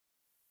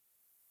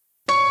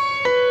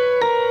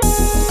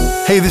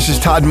Hey, this is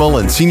Todd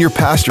Mullen, Senior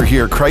Pastor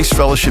here at Christ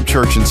Fellowship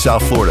Church in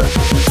South Florida.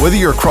 Whether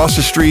you're across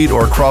the street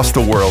or across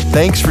the world,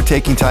 thanks for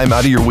taking time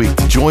out of your week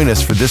to join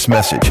us for this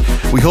message.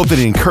 We hope that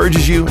it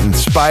encourages you and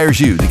inspires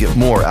you to get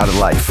more out of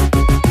life.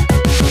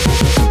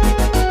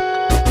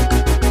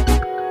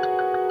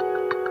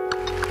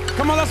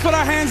 Come on, let's put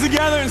our hands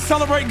together and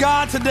celebrate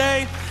God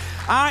today.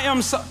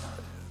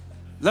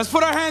 Let's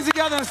put our hands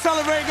together and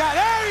celebrate God.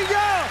 There you go.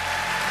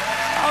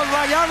 I was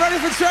like, y'all ready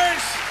for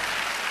church?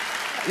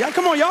 Yeah,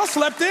 come on, y'all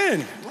slept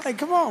in. Like,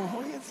 come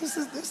on, this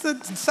is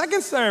the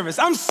second service.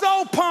 I'm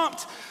so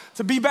pumped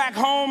to be back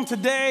home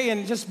today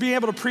and just be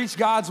able to preach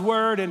God's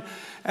word. And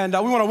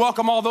we want to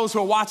welcome all those who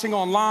are watching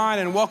online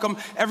and welcome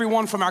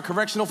everyone from our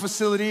correctional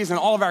facilities and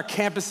all of our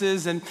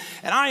campuses. And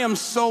I am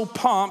so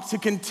pumped to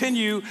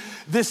continue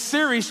this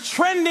series,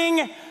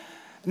 Trending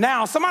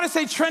Now. Somebody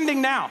say Trending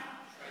Now.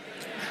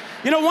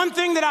 You know, one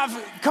thing that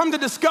I've come to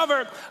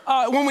discover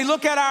when we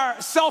look at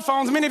our cell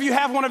phones, many of you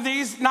have one of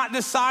these, not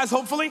this size,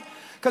 hopefully,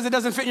 because it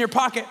doesn't fit in your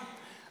pocket.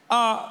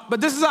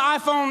 But this is an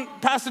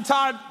iPhone. Pastor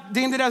Todd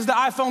deemed it as the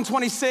iPhone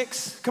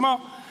 26. Come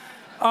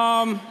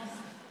on.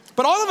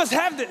 But all of us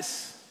have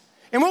this.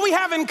 And what we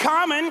have in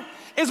common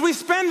is we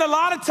spend a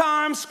lot of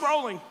time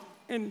scrolling.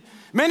 And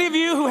many of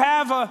you who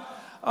have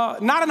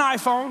not an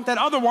iPhone, that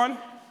other one,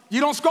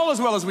 you don't scroll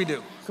as well as we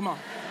do. Come on.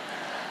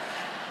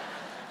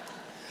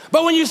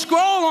 But when you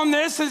scroll on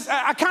this,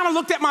 I kind of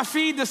looked at my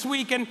feed this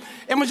week and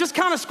was just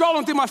kind of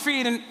scrolling through my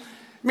feed. And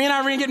me and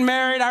Irene getting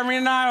married, Irene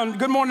and I on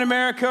Good Morning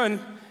America. And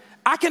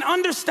I can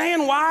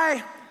understand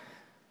why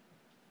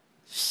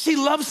she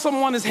loves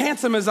someone as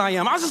handsome as I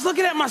am. I was just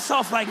looking at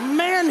myself like,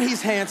 man,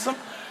 he's handsome.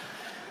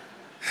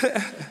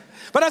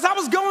 But as I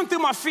was going through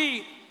my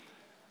feed,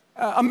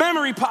 a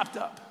memory popped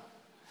up.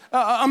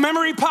 A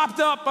memory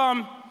popped up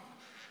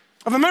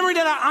of a memory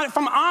that, if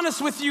I'm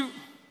honest with you,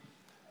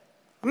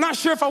 I'm not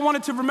sure if I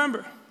wanted to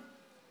remember.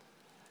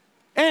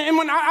 And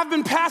when I've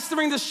been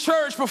pastoring this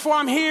church before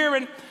I'm here,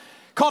 and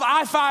called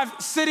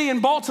I-5 City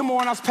in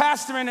Baltimore, and I was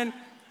pastoring, and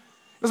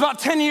it was about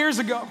 10 years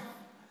ago.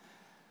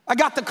 I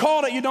got the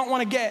call that you don't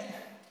want to get.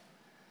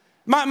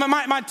 My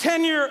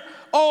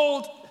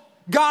 10-year-old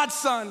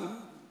godson,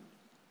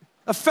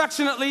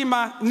 affectionately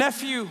my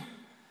nephew,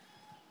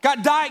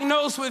 got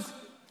diagnosed with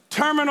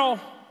terminal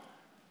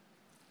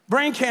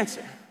brain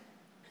cancer.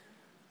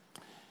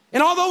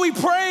 And although we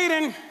prayed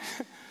and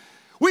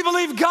we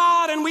believed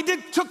God and we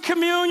took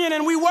communion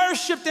and we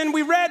worshiped and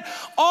we read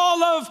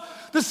all of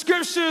the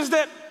scriptures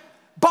that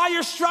by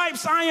your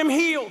stripes I am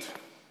healed.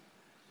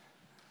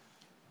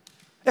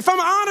 If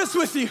I'm honest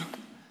with you,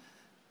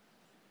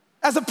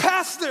 as a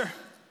pastor,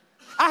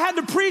 I had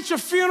to preach a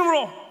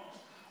funeral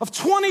of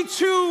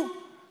 22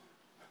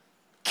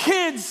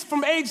 kids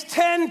from age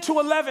 10 to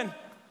 11.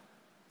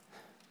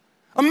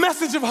 A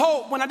message of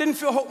hope when I didn't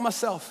feel hope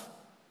myself.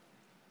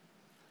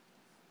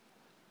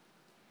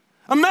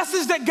 A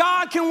message that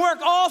God can work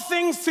all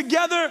things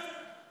together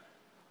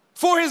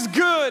for his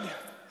good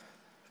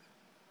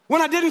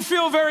when I didn't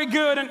feel very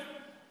good. And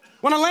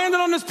when I landed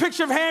on this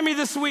picture of Hammy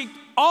this week,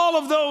 all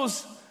of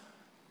those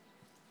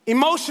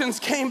emotions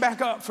came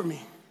back up for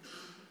me.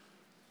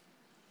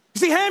 You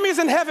see, Hammy is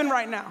in heaven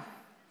right now.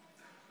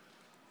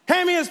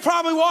 Hammy is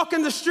probably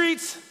walking the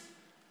streets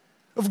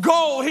of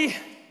gold.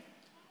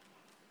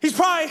 He's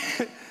probably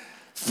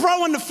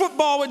throwing the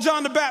football with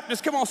John the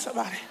Baptist. Come on,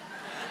 somebody.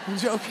 I'm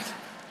joking.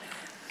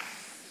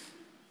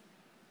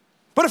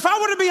 But if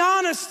I were to be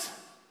honest,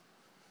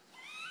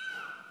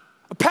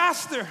 a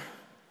pastor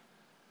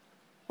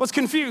was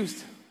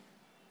confused.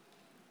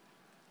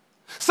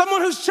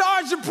 Someone who's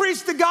charged to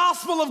preach the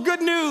gospel of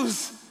good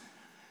news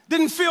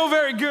didn't feel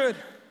very good.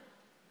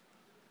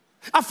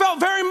 I felt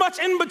very much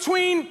in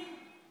between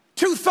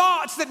two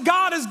thoughts, that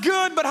God is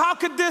good, but how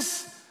could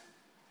this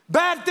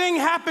bad thing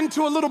happen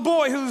to a little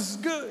boy who's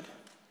good?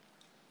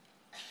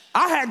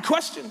 I had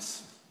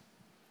questions.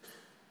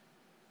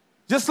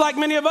 Just like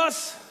many of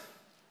us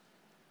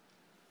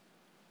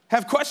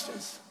have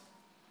questions.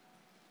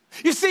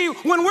 You see,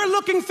 when we're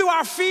looking through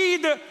our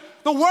feed,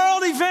 the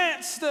world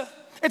events,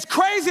 it's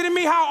crazy to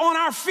me how on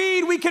our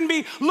feed we can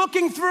be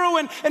looking through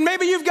and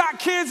maybe you've got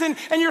kids and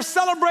you're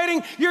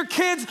celebrating your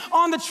kids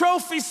on the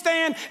trophy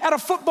stand at a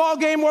football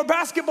game or a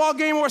basketball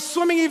game or a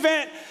swimming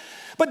event.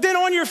 But then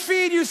on your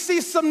feed you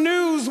see some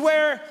news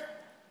where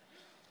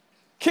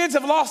kids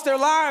have lost their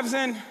lives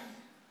in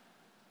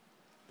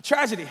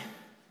tragedy.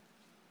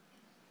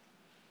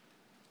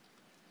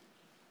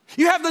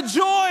 You have the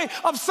joy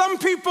of some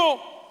people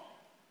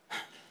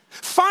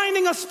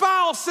finding a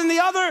spouse and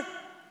the other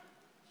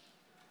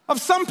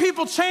of some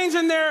people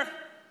changing their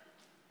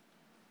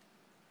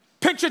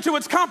picture to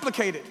it's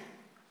complicated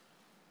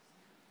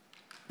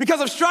because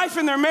of strife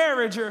in their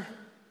marriage. Or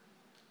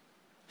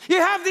you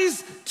have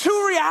these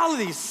two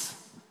realities,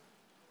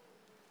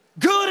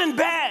 good and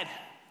bad,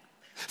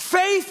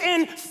 faith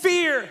and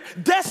fear,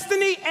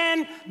 destiny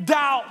and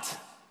doubt.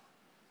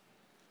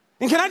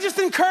 And can I just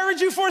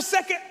encourage you for a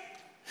second?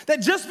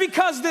 That just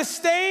because this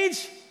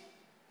stage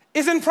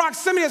is in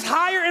proximity, is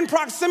higher in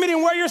proximity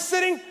than where you're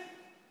sitting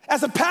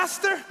as a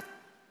pastor,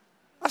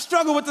 I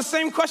struggle with the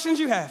same questions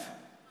you have.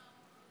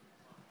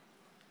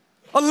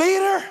 A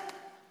leader,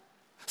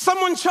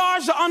 someone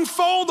charged to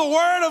unfold the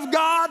word of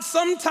God,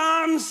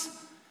 sometimes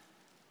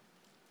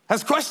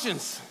has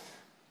questions.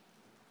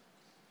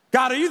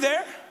 God, are you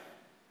there?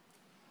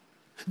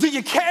 Do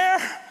you care?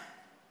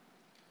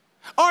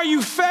 Are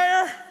you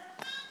fair?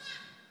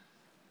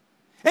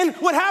 And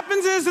what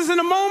happens is in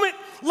a moment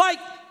like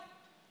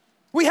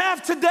we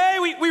have today,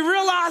 we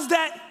realize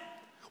that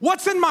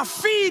what's in my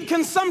feed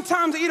can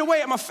sometimes eat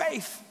away at my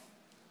faith.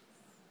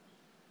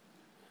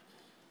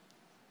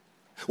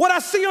 What I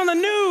see on the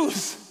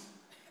news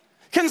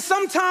can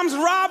sometimes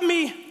rob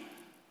me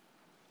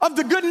of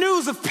the good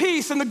news of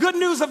peace and the good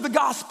news of the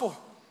gospel.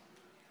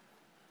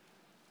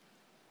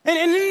 And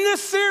in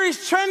this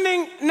series,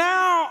 Trending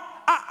Now,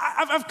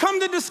 I've come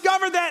to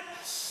discover that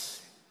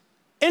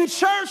in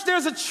church,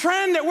 there's a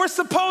trend that we're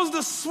supposed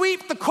to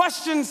sweep the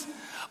questions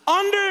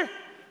under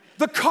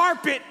the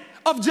carpet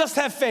of just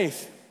have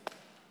faith.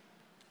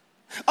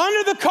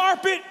 Under the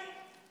carpet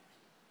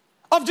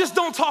of just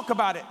don't talk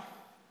about it.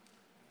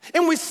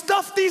 And we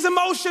stuff these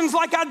emotions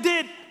like I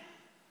did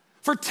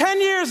for 10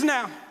 years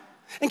now.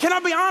 And can I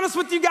be honest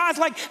with you guys,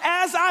 like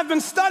as I've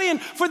been studying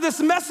for this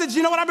message,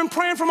 you know what I've been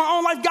praying for my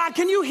own life? God,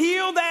 can you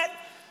heal that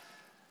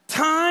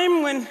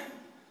time when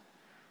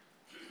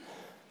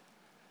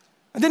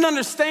I didn't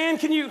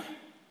understand? Can you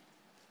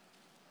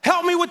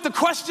help me with the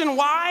question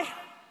why?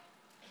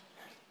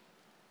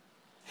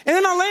 And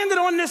then I landed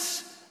on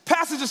this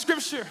passage of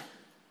scripture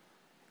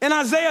in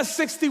Isaiah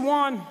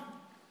 61,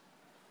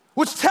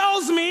 which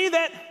tells me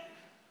that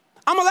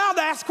I'm allowed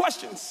to ask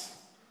questions.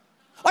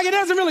 Like it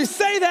doesn't really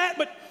say that,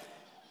 but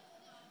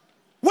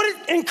what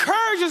it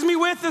encourages me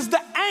with is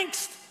the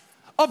angst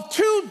of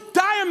two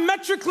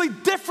diametrically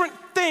different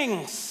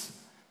things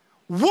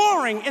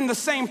warring in the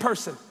same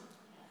person.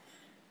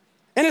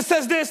 And it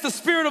says this, the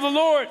Spirit of the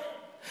Lord,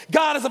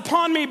 God is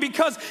upon me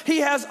because he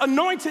has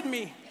anointed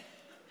me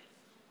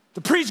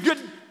to preach good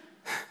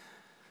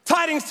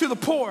tidings to the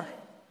poor.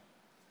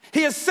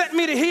 He has sent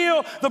me to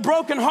heal the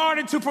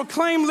brokenhearted, to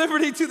proclaim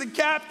liberty to the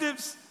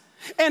captives,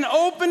 and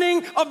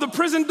opening of the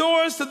prison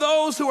doors to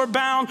those who are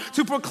bound,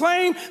 to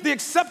proclaim the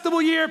acceptable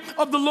year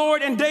of the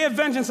Lord and day of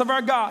vengeance of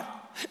our God.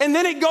 And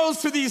then it goes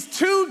to these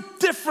two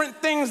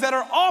different things that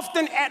are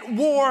often at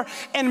war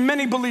in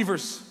many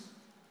believers.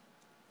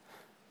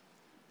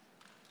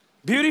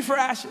 Beauty for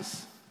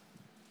ashes.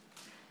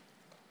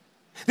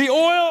 The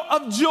oil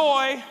of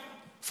joy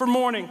for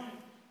mourning.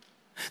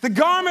 The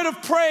garment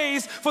of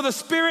praise for the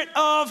spirit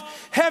of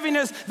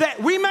heaviness,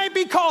 that we may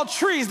be called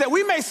trees, that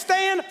we may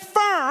stand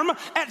firm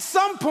at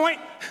some point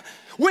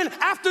when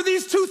after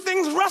these two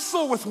things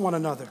wrestle with one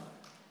another.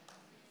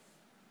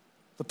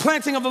 The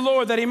planting of the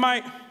Lord, that he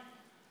might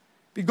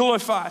be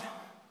glorified.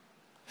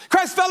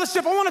 Christ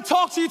Fellowship, I want to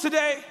talk to you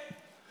today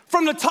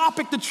from the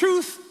topic, the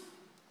truth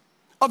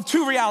of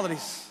two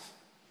realities.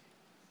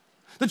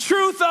 The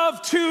truth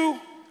of two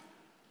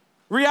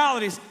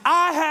realities.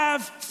 I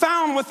have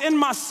found within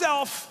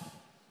myself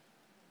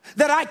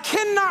that I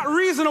cannot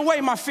reason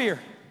away my fear.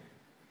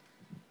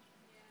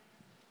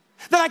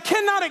 That I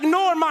cannot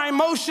ignore my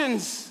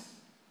emotions.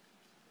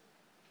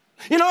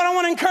 You know what I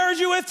want to encourage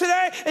you with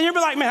today? And you'll be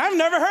like, man, I've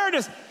never heard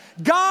this.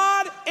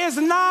 God is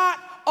not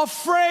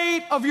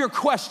afraid of your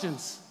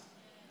questions.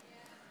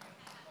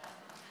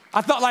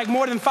 I thought like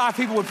more than 5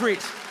 people would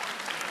preach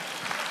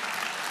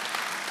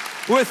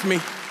with me.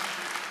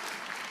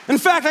 In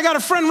fact, I got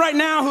a friend right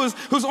now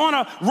who's on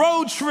a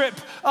road trip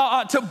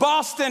to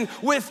Boston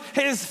with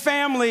his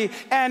family,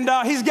 and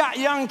he's got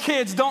young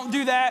kids. Don't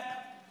do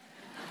that.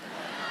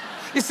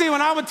 You see,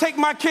 when I would take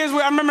my kids,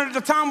 I remember at the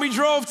time we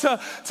drove to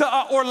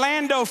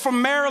Orlando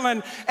from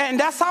Maryland, and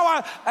that's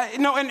how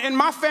in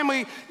my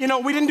family,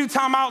 we didn't do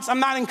timeouts. I'm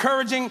not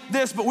encouraging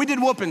this, but we did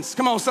whoopings.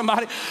 Come on,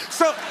 somebody.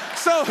 So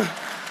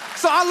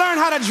I learned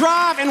how to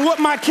drive and whoop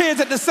my kids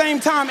at the same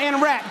time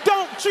and rap.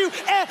 Don't you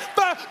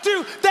ever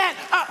do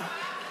that.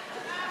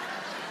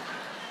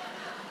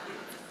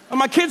 And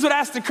my kids would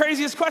ask the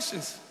craziest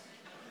questions.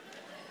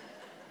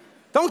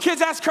 Don't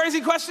kids ask crazy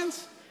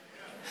questions?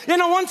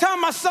 One time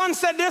my son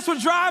said this, we're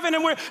driving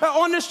and we're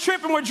on this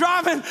trip and we're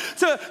driving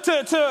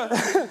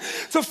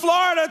to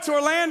Florida, to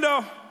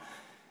Orlando.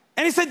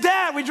 And he said,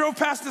 Dad, we drove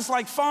past this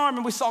like farm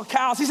and we saw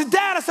cows. He said,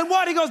 Dad, I said,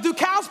 what? He goes, do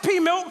cows pee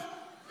milk?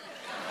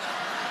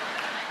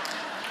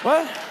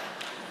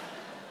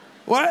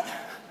 What?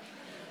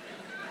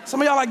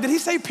 Some of y'all like, did he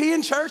say pee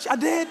in church? I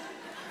did.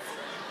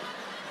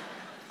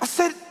 I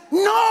said,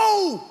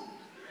 no.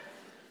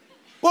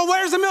 Well,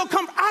 where's the milk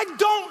come from? I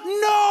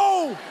don't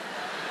know.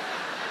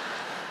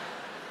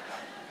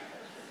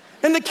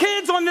 And the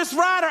kids on this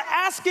ride are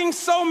asking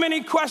so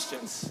many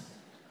questions.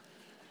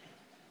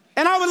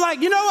 And I was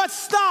like, you know what?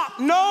 Stop.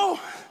 No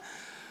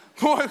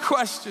more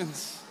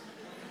questions.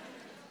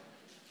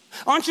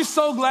 Aren't you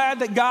so glad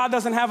that God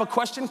doesn't have a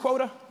question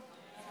quota?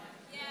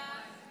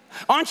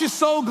 Aren't you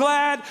so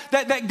glad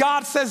that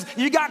God says,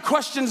 you got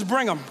questions,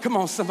 bring them. Come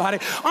on, somebody.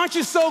 Aren't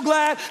you so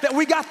glad that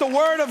we got the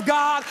word of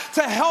God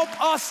to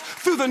help us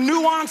through the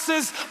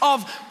nuances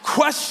of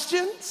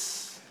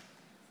questions?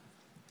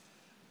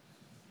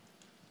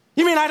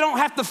 You mean I don't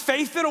have to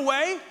faith it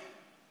away?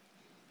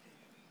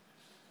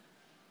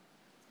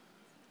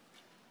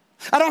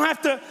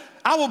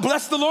 I will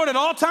bless the Lord at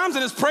all times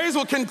and his praise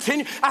will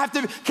continue. I have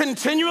to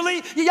continually,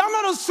 y'all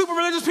know those super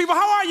religious people,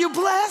 how are you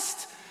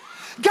blessed?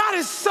 God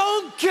is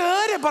so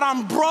good, but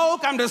I'm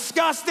broke, I'm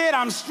disgusted,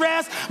 I'm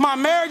stressed, my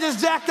marriage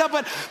is jacked up,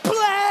 but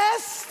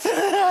blessed.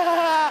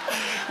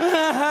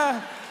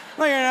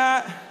 No, you're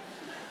not.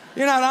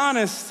 You're not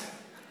honest.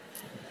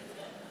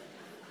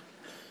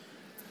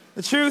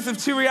 The truth of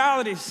two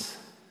realities.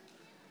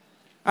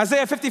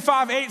 Isaiah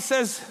 55:8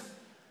 says,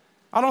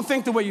 I don't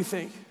think the way you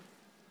think.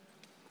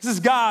 This is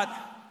God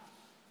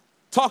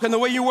talking. The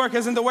way you work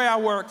isn't the way I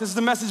work. This is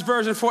the Message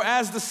version. For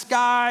as the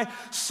sky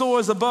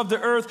soars above the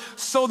earth,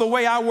 so the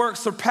way I work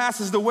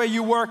surpasses the way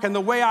you work, and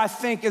the way I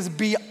think is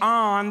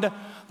beyond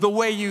the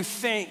way you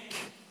think.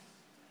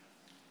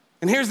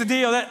 And here's the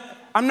deal, that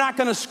I'm not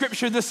gonna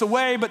scripture this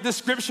away, but this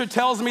scripture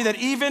tells me that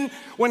even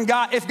when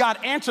if God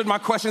answered my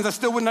questions, I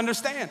still wouldn't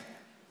understand.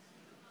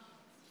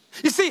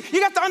 You see, you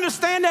got to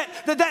understand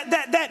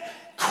that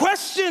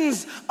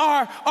questions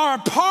are a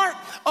part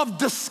of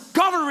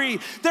discovery.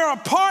 They're a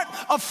part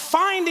of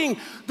finding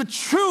the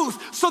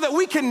truth so that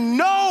we can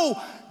know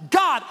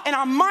God. And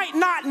I might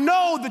not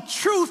know the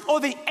truth or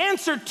the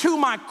answer to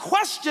my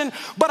question,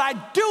 but I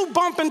do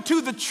bump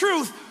into the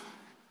truth,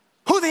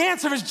 who the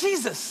answer is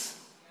Jesus.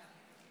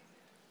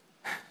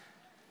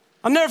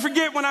 I'll never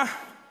forget when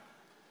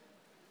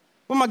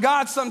my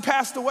godson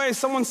passed away,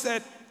 someone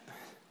said,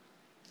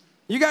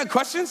 you got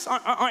questions?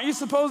 Aren't you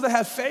supposed to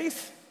have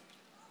faith?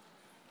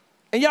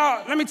 And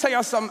y'all, let me tell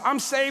y'all something. I'm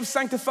saved,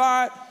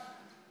 sanctified,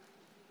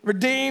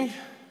 redeemed,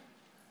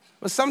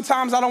 but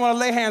sometimes I don't want to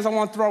lay hands, I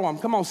want to throw them.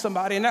 Come on,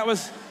 somebody. And that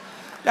was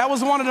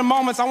one of the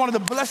moments I wanted to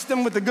bless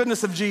them with the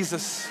goodness of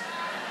Jesus.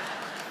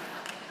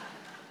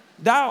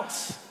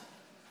 Doubts.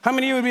 How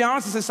many of you would be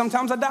honest and say,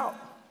 sometimes I doubt?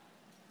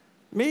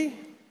 Me?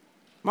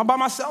 Am I by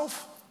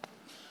myself?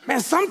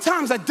 Man,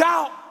 sometimes I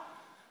doubt.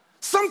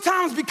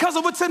 Sometimes because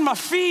of what's in my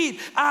feed,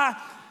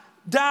 I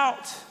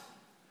doubt.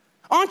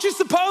 Aren't you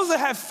supposed to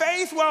have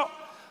faith? Well,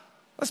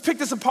 let's pick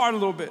this apart a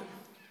little bit.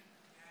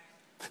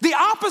 The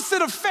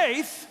opposite of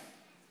faith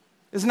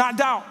is not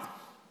doubt.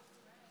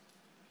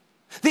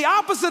 The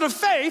opposite of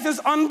faith is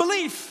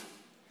unbelief.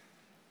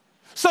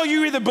 So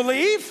you either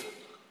believe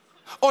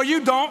or you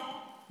don't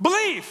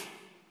believe.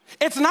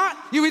 It's not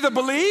you either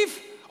believe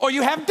or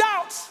you have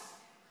doubts.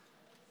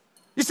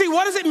 You see,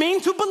 what does it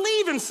mean to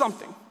believe in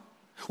something?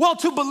 Well,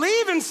 to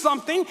believe in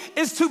something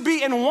is to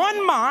be in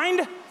one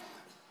mind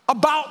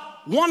about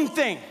one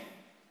thing.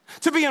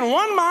 To be in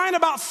one mind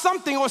about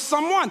something or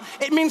someone.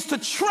 It means to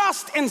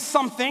trust in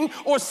something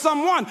or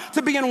someone,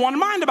 to be in one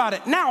mind about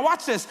it. Now,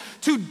 watch this.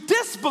 To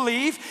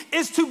disbelieve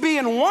is to be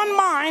in one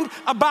mind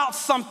about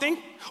something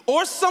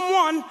or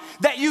someone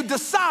that you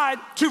decide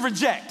to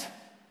reject.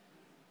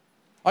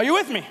 Are you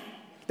with me?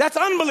 That's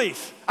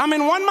unbelief. I'm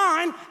in one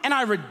mind and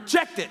I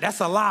reject it. That's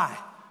a lie.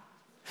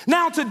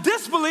 Now, to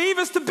disbelieve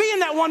is to be in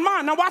that one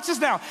mind. Now, watch this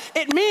now.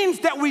 It means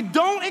that we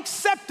don't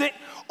accept it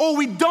or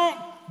we don't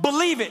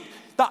believe it.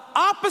 The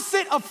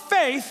opposite of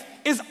faith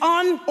is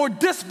or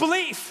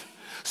disbelief.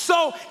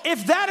 So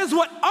if that is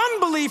what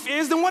unbelief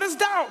is, then what is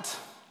doubt?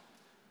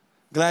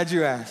 Glad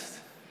you asked.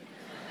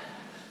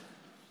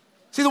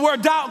 See, the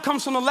word doubt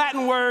comes from the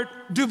Latin word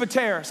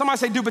dubitare. Somebody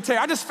say dubitare.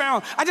 I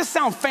just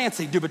sound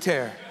fancy,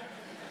 dubitare.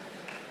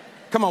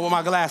 Come on with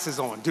my glasses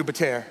on,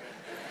 dubitare.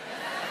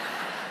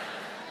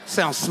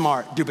 Sounds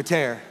smart,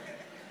 dubitare.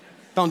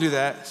 Don't do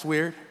that, it's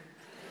weird.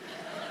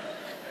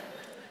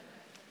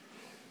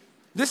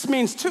 This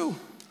means two.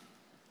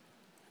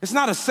 It's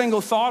not a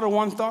single thought or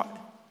one thought.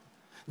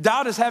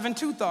 Doubt is having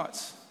two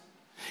thoughts.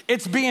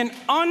 It's being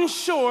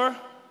unsure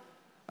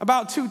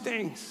about two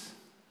things.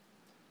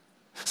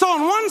 So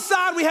on one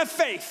side, we have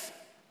faith.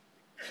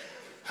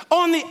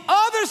 On the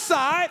other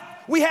side,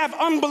 we have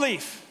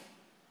unbelief.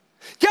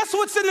 Guess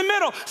what's in the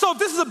middle? So if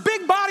this is a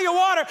big body of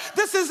water,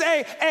 this is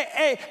a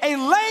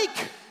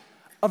lake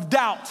of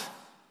doubt.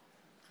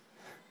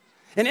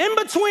 And in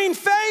between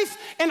faith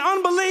and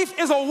unbelief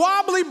is a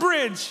wobbly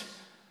bridge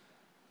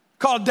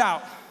called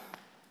doubt.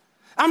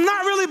 I'm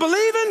not really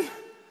believing,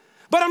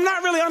 but I'm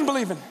not really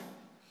unbelieving.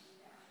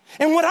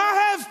 And what I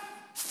have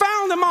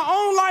found in my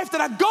own life,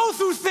 that I go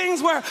through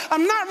things where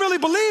I'm not really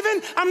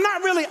believing, I'm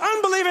not really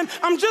unbelieving,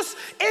 I'm just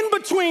in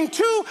between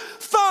two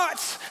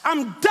thoughts.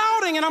 I'm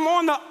doubting and I'm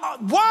on the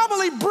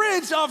wobbly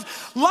bridge of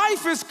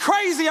life is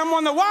crazy. I'm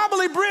on the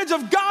wobbly bridge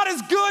of God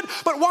is good,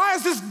 but why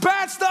is this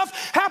bad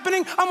stuff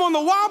happening? I'm on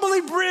the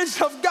wobbly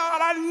bridge of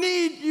God, I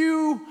need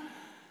you.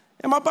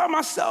 Am I by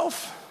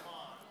myself?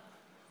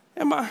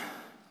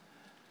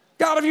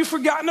 God, have you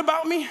forgotten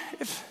about me?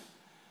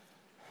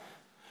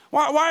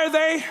 Why are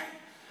they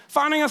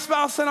finding a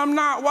spouse and I'm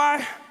not?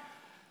 Why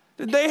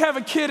did they have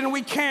a kid and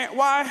we can't?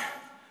 Why?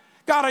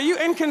 God, are you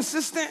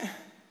inconsistent?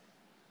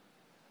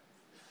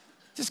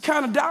 Just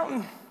kind of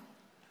doubting.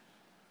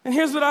 And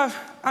here's what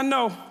I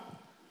know.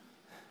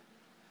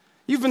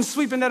 You've been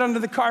sweeping that under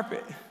the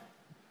carpet.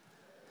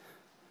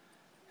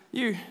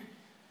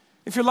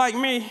 If you're like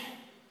me,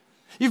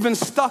 You've been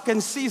stuck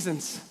in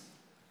seasons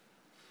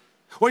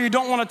where you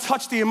don't want to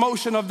touch the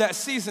emotion of that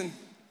season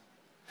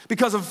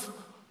because of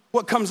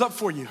what comes up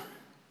for you.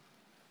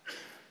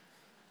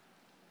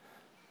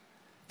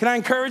 Can I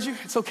encourage you?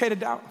 It's okay to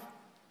doubt.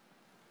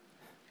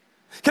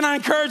 Can I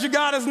encourage you?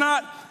 God is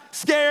not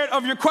scared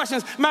of your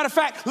questions. Matter of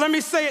fact, let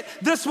me say it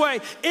this way.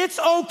 It's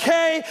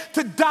okay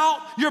to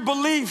doubt your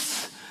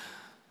beliefs,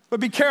 but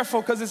be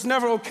careful because it's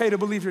never okay to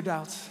believe your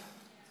doubts.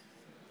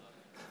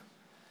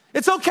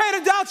 It's okay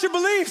to doubt your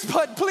beliefs,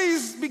 but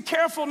please be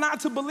careful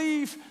not to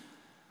believe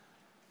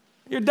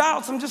your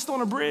doubts. I'm just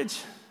on a bridge,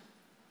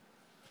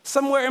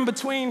 somewhere in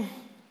between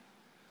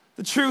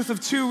the truth of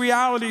two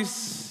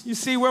realities. You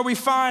see, where we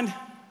find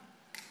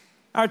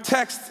our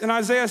text in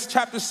Isaiah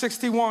chapter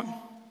 61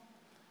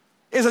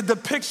 is a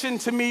depiction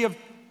to me of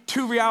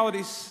two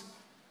realities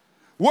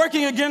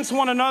working against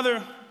one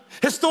another.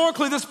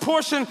 Historically, this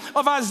portion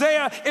of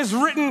Isaiah is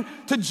written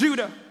to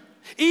Judah,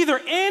 either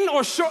in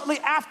or shortly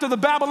after the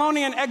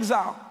Babylonian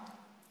exile.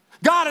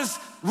 God has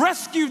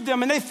rescued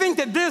them, and they think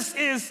that this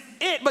is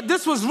it, but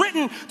this was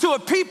written to a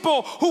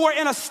people who were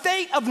in a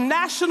state of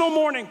national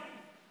mourning.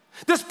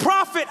 This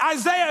prophet,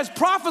 Isaiah, is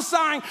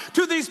prophesying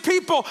to these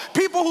people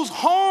whose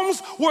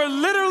homes were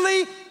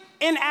literally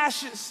in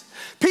ashes,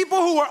 people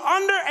who were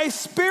under a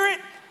spirit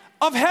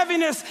of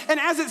heaviness, and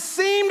as it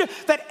seemed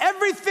that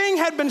everything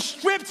had been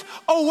stripped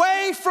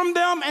away from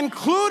them,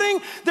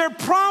 including their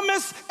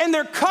promise and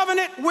their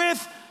covenant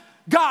with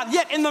God.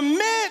 Yet in the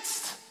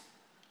midst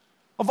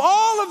of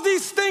all of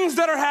these things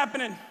that are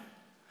happening,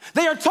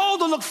 they are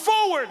told to look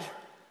forward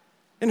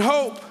in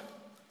hope,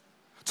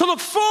 to look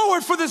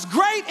forward for this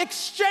great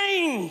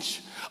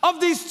exchange of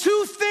these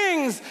two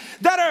things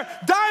that are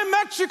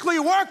diametrically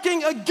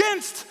working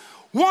against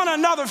one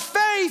another: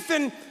 faith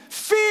and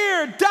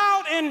fear,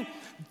 doubt and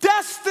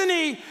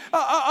destiny,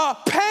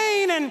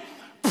 pain and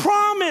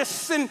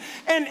promise, and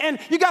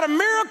you got a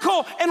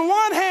miracle in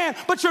one hand,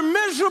 but you're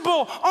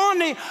miserable on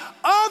the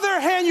other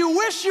hand. You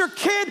wish your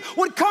kid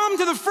would come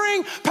to the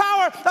freeing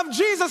power of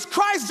Jesus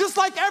Christ just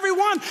like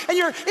everyone, and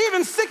you're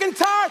even sick and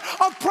tired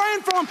of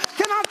praying for him.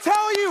 Can I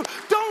tell you,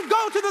 don't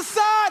go to the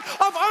side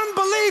of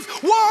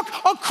unbelief.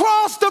 Walk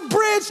across the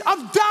bridge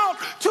of doubt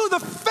to the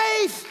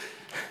faith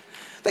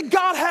that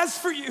God has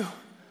for you.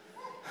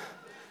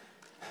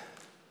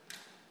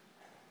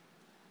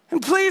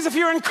 And please, if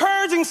you're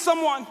encouraging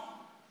someone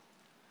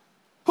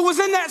who was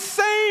in that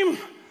same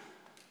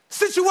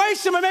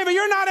situation, but maybe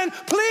you're not in,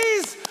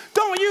 please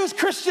don't use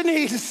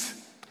Christianese.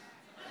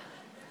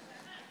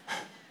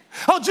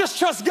 Oh, just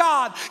trust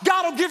God.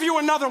 God will give you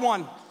another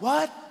one.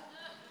 What?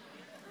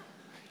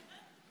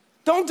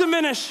 Don't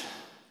diminish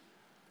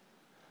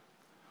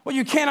what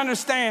you can't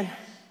understand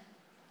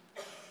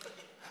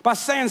by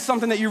saying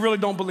something that you really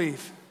don't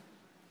believe.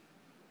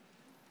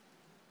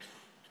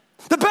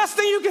 The best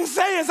thing you can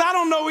say is, I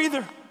don't know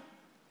either,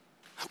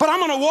 but I'm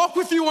gonna walk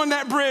with you on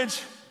that bridge.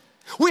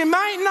 We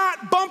might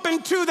not bump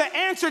into the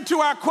answer to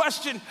our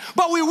question,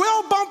 but we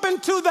will bump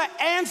into the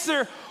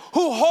answer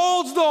who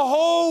holds the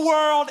whole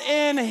world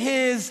in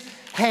his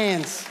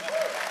hands.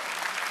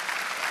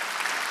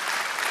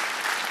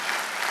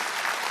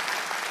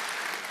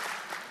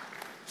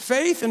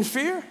 Faith and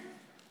fear,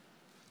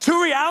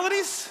 two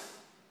realities.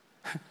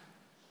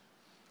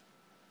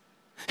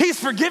 He's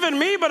forgiven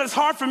me, but it's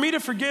hard for me to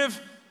forgive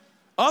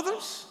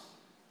others.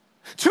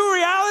 Two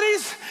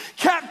realities: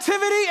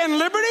 captivity and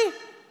liberty,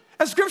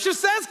 as Scripture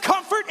says,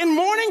 comfort and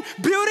mourning,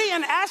 beauty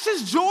and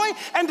ashes, joy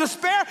and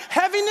despair,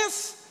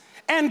 heaviness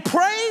and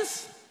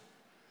praise.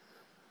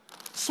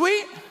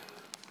 Sweet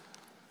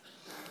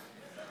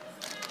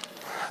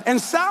and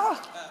sour.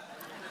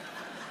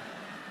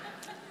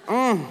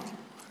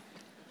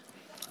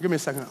 Give me a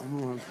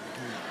second.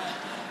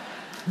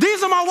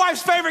 These are my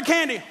wife's favorite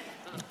candy.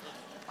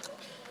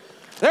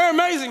 They're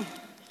amazing.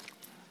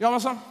 Y'all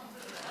want some?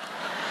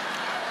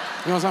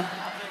 You want some?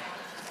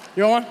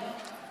 You want one?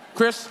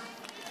 Chris,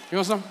 you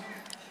want some?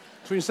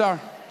 Sweet and sour.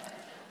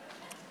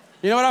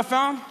 You know what I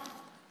found?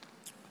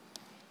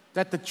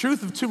 That the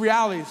truth of two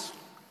realities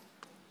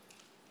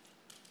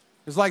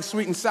is like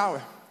sweet and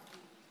sour.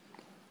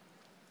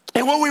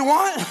 And what we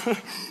want,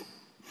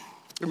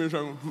 give me a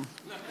second.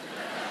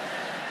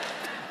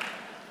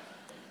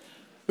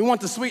 We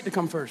want the sweet to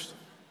come first.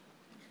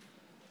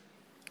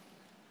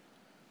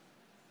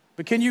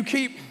 But can you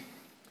keep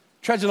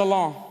trudging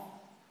along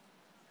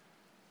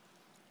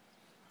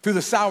through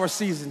the sour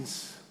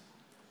seasons,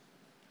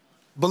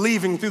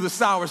 believing through the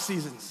sour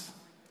seasons,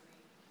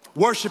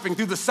 worshiping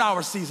through the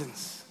sour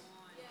seasons,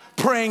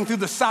 praying through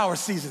the sour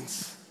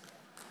seasons,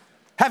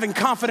 having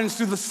confidence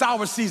through the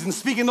sour seasons,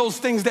 speaking those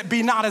things that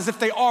be not as if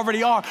they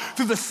already are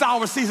through the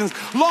sour seasons,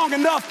 long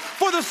enough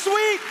for the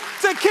sweet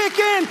to kick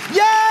in?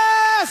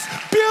 Yes,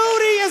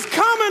 beauty is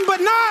coming, but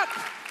not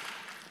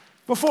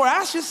before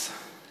ashes.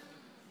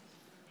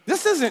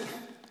 This isn't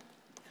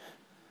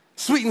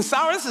sweet and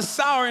sour, this is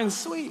sour and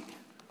sweet.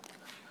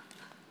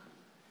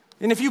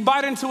 And if you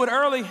bite into it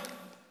early,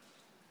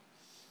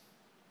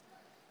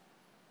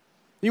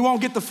 you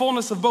won't get the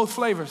fullness of both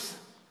flavors.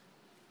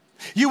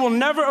 You will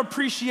never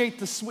appreciate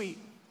the sweet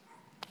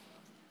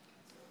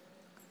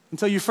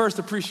until you first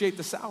appreciate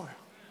the sour.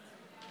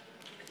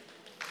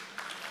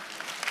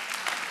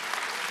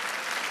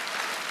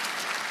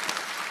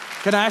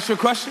 Can I ask you a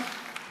question?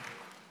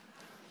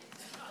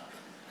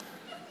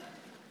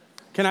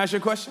 Can I ask you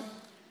a question?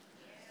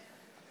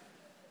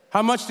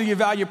 How much do you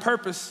value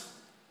purpose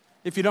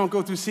if you don't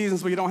go through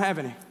seasons where you don't have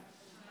any?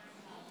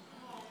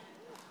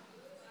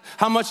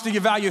 How much do you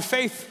value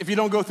faith if you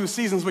don't go through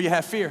seasons where you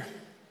have fear?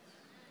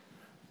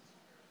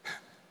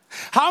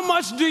 How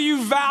much do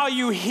you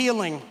value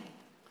healing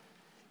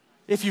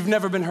if you've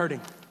never been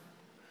hurting?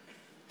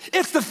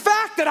 It's the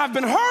fact that I've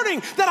been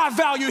hurting that I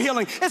value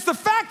healing. It's the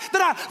fact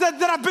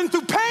that I've been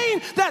through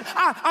pain that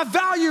I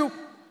value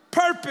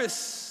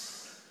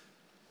purpose.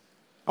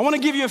 I want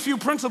to give you a few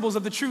principles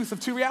of the truth of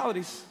two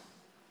realities.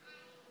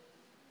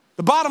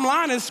 The bottom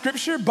line is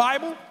Scripture,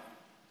 Bible.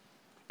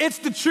 It's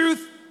the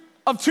truth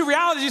of two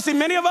realities. You see,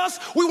 many of us,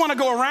 we want to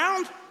go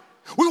around,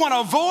 we want to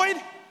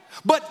avoid,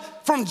 but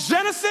from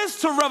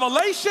Genesis to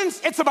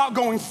Revelations, it's about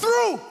going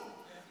through.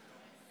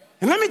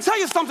 And let me tell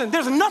you something,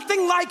 there's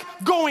nothing like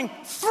going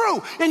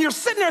through. And you're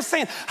sitting there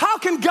saying, how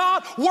can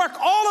God work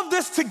all of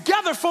this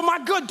together for my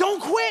good?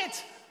 Don't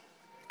quit,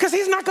 because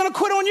he's not gonna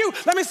quit on you.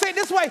 Let me say it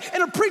this way,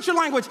 in a preacher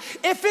language,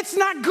 if it's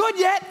not good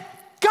yet,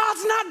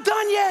 God's not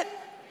done yet.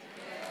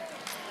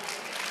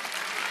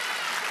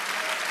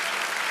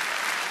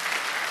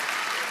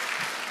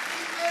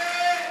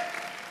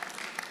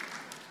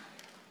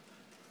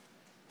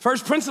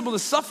 First principle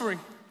is suffering.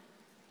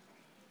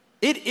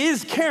 It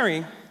is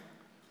carrying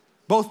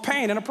both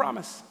pain and a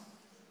promise.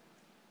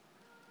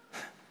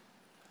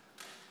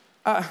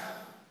 I've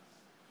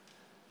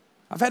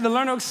had to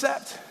learn to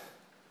accept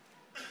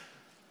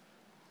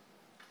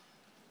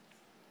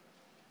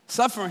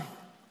suffering.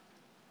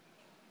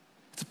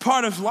 It's a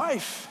part of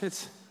life.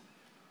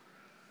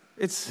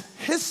 It's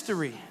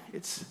history.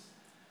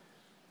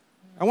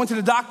 I went to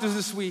the doctors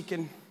this week,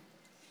 and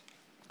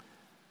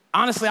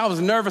honestly, I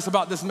was nervous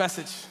about this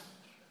message.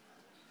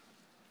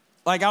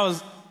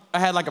 I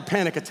had like a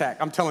panic attack.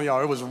 I'm telling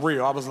y'all, it was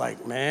real. I was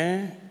like,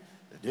 man,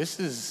 this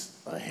is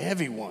a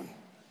heavy one.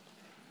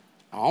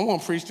 I don't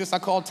want to preach this. I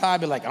called Ty,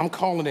 be like, I'm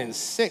calling in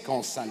sick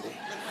on Sunday.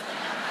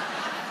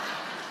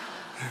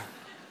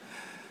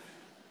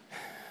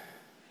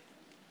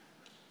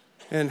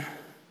 And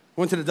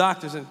went to the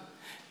doctors, and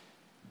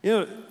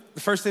the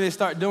first thing they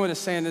start doing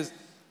is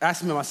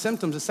asking me my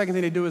symptoms. The second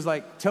thing they do is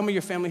like, tell me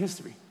your family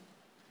history.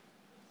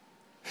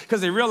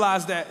 Because they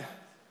realized that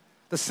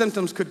the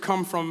symptoms could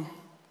come from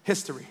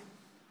history.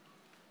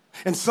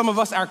 And some of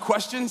us, our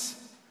questions,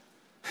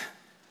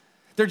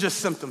 they're just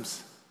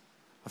symptoms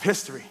of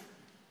history.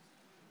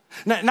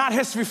 Not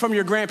history from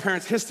your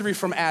grandparents, history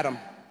from Adam.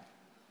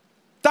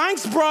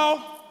 Thanks,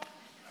 bro.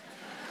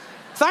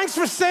 Thanks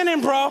for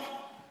sinning, bro.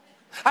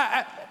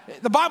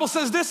 The Bible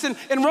says this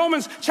in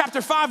Romans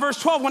chapter 5, verse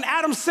 12, when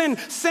Adam sinned,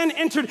 sin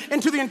entered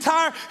into the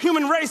entire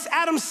human race.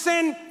 Adam's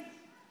sin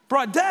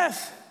brought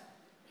death.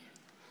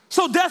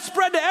 So death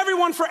spread to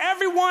everyone, for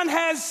everyone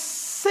has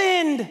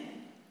sinned.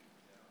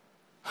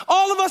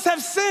 All of us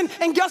have sinned,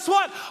 and guess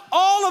what?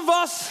 All of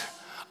us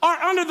are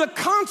under the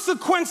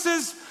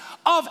consequences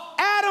of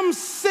Adam's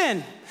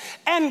sin.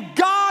 And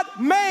God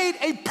made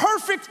a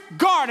perfect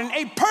garden,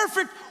 a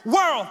perfect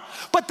world.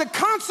 But the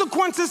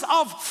consequences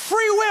of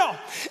free will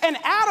and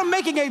Adam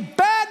making a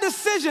bad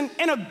decision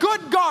in a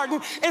good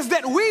garden is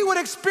that we would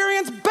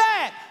experience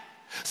bad.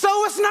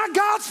 So it's not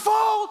God's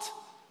fault.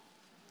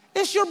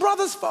 It's your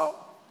brother's fault.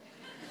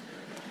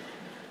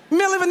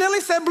 Milli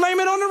Vanilli said, blame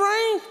it on the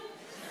rain.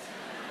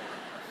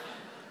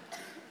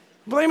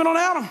 Blame it on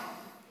Adam.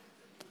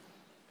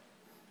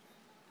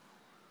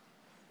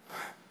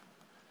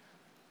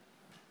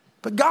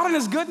 But God in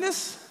his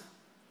goodness,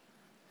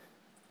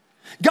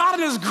 God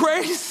in his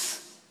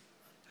grace,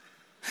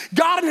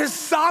 God in his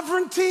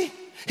sovereignty,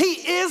 he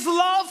is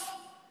love.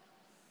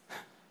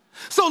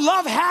 So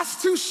love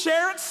has to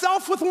share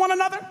itself with one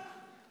another.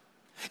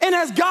 And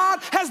as God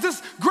has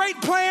this great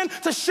plan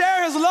to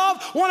share his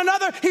love one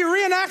another, he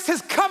reenacts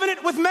his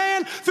covenant with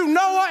man through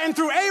Noah and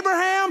through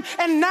Abraham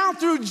and now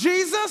through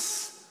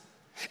Jesus.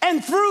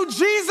 And through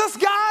Jesus,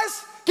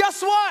 guys,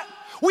 guess what?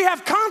 We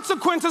have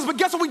consequences, but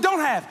guess what we don't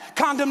have?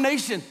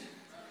 Condemnation.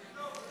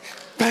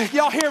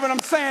 Y'all hear what I'm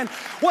saying?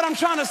 What I'm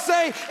trying to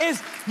say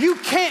is you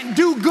can't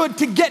do good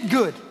to get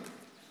good.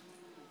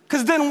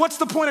 Because then what's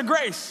the point of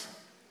grace?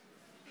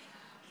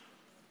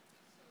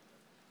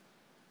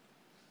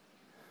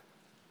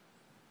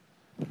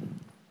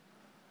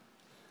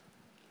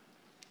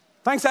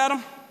 Thanks,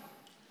 Adam.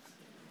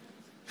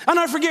 I'll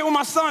never forget when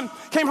my son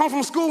came home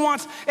from school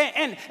once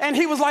and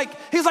he was like,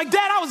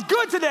 Dad, I was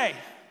good today.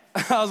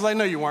 I was like,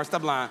 no, you weren't.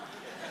 Stop lying.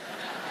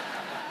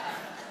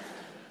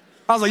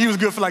 I was like, you was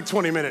good for like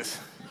 20 minutes.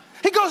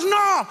 He goes,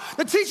 no,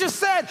 the teacher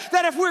said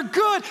that if we're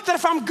good, that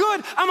if I'm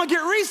good, I'm gonna get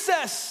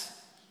recess.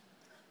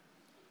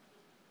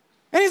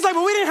 And he's like,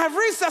 but we didn't have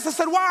recess. I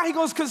said, why? He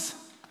goes, because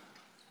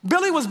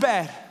Billy was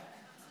bad.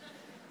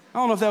 I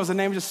don't know if that was the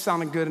name, it just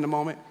sounded good in the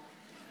moment.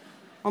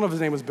 I don't know if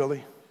his name was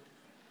Billy.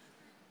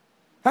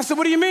 I said,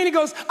 what do you mean? He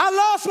goes, I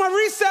lost my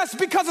recess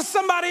because of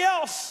somebody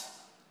else.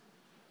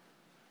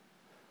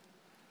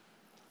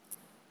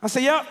 I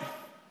say, yep,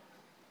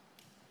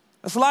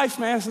 that's life,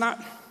 man. It's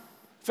not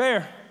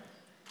fair.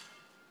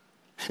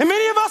 And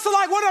many of us are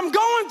like, what I'm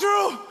going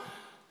through,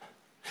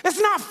 it's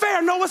not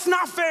fair. No, it's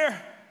not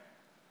fair.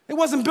 It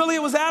wasn't Billy,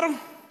 it was Adam.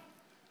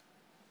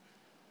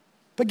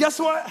 But guess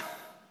what?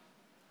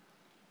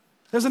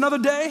 There's another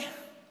day,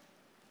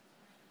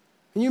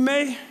 and you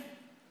may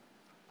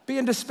be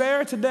in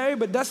despair today,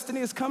 but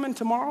destiny is coming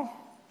tomorrow.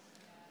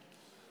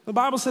 The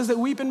Bible says that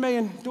weeping may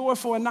endure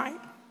for a night,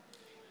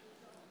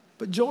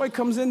 but joy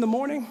comes in the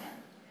morning.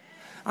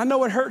 I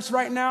know it hurts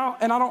right now,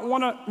 and I don't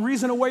want to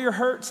reason away your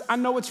hurts. I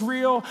know it's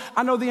real.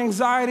 I know the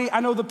anxiety. I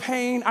know the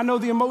pain. I know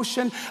the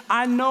emotion.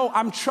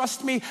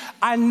 Trust me,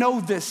 I know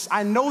this.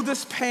 I know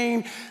this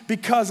pain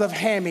because of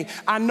Hammy.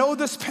 I know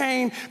this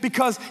pain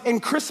because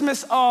in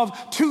Christmas of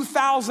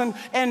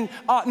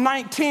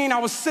 2019, I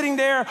was sitting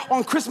there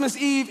on Christmas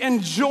Eve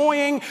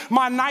enjoying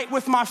my night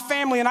with my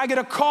family, and I get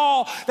a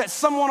call that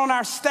someone on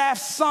our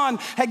staff's son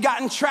had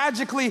gotten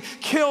tragically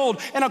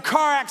killed in a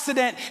car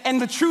accident.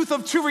 And the truth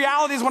of two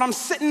realities, when I'm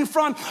sitting in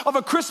front of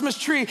a Christmas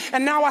tree,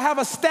 and now I have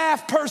a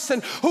staff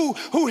person who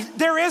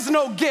there is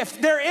no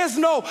gift, there is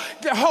no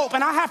hope,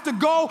 and I have to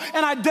go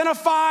and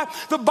identify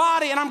the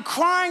body, and I'm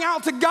crying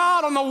out to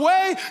God on the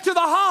way to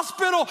the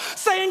hospital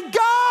saying, God,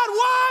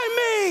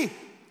 why me?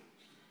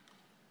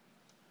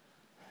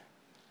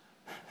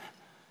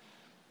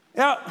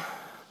 Yeah,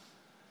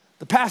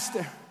 the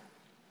pastor.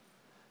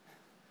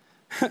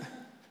 God,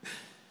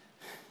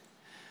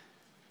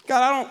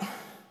 I don't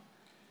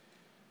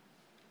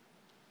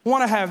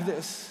want to have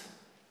this.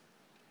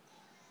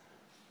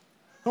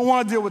 I don't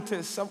want to deal with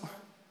this. I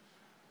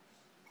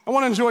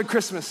want to enjoy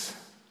Christmas.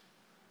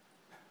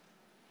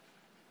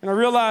 And I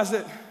realized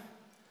that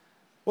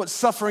what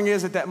suffering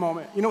is at that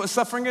moment. You know what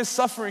suffering is?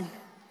 Suffering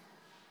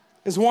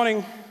is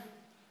wanting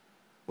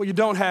what you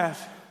don't have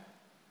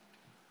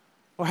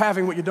or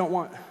having what you don't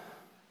want.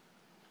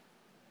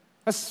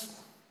 That's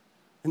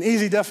an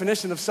easy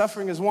definition of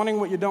suffering, is wanting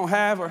what you don't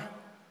have. Or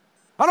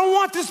I don't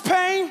want this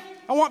pain,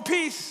 I want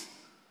peace.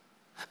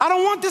 I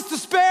don't want this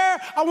despair,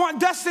 I want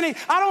destiny.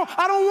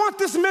 I don't want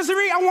this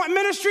misery, I want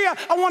ministry,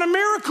 I want a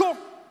miracle.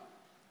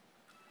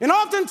 And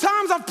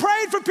oftentimes I've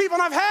prayed for people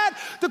and I've had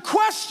the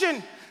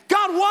question,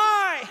 God,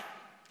 why?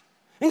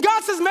 And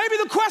God says, maybe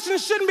the question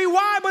shouldn't be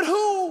why, but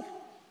who?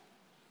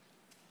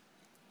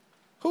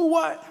 Who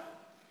what?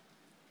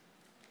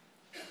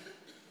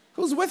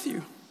 Who's with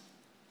you?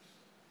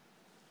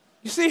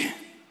 You see,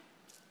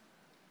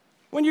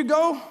 when you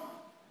go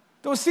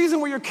through a season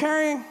where you're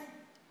carrying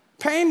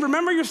pain,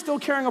 remember you're still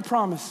carrying a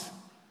promise.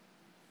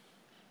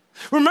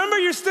 Remember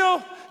you're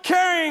still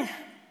carrying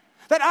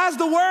that as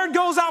the word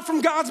goes out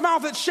from God's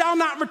mouth, it shall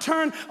not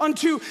return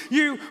unto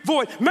you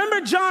void. Remember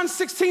John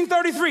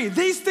 16:33,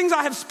 these things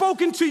I have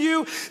spoken to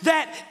you,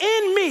 that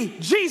in me,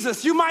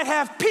 Jesus, you might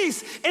have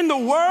peace. In the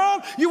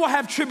world, you will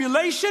have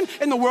tribulation.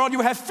 In the world, you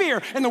will have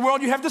fear. In the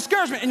world, you have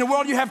discouragement. In the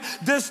world, you have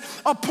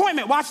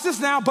disappointment. Watch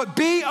this now, but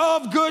be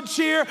of good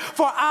cheer,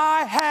 for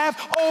I have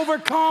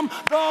overcome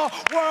the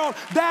world.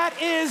 That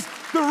is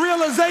the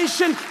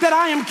realization that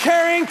I am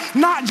carrying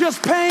not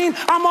just pain,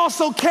 I'm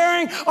also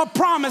carrying a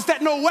promise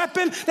that no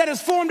weapon that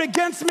is formed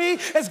against me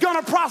is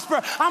gonna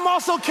prosper. I'm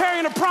also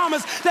carrying a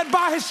promise that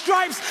by his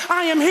stripes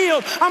I am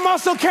healed. I'm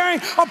also carrying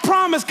a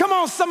promise, come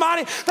on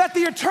somebody, that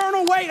the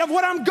eternal weight of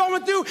what I'm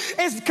going through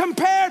is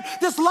compared,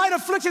 this light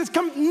affliction,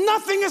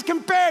 nothing is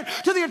compared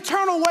to the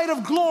eternal weight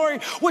of glory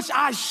which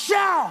I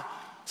shall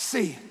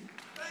see.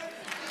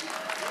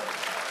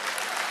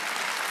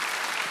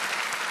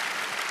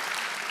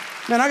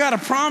 Man, I got a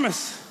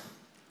promise.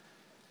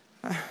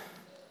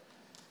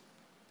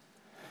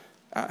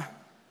 I've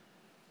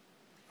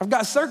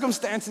got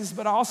circumstances,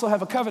 but I also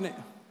have a covenant.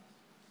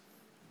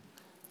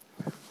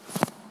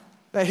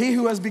 That he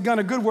who has begun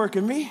a good work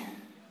in me,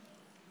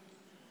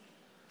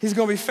 he's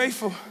gonna be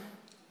faithful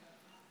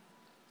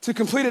to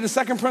complete it. The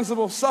second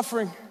principle,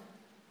 suffering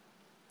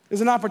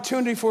is an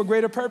opportunity for a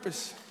greater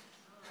purpose.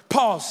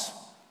 Pause.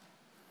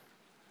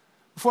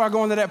 Before I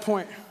go into that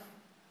point,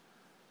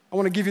 I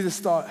wanna give you this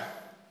thought.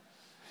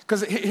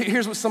 Because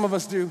here's what some of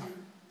us do.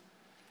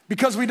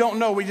 Because we don't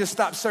know, we just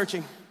stop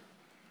searching.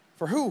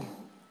 For who?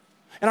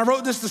 And I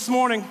wrote this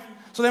morning,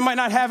 so they might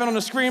not have it on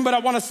the screen, but I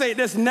want to say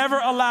this: never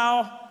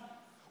allow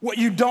what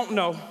you don't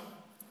know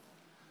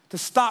to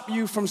stop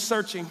you from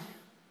searching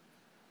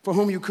for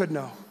whom you could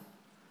know.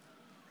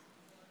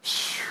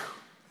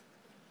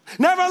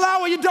 Never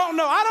allow what you don't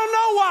know. I don't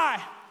know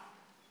why,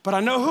 but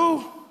I know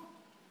who.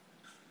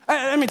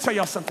 Let me tell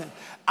y'all something.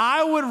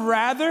 I would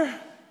rather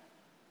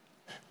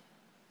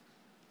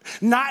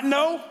not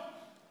know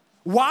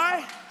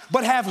why,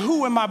 but have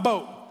who in my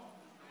boat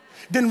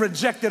than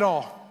reject it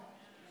all.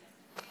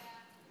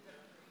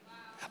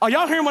 Are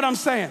y'all hearing what I'm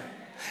saying?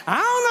 I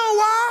don't know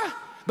why,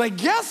 but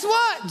guess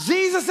what?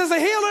 Jesus is a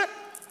healer.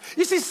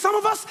 You see, some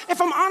of us,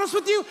 if I'm honest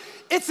with you,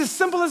 it's as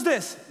simple as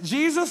this.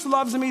 Jesus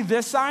loves me,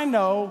 this I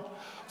know,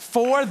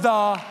 for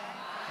the...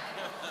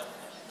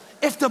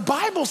 If the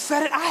Bible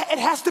said it, it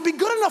has to be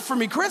good enough for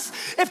me, Chris.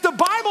 If the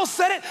Bible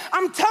said it,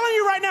 I'm telling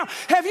you right now,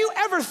 have you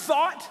ever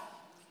thought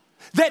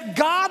that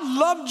God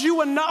loved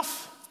you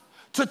enough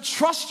to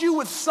trust you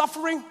with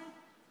suffering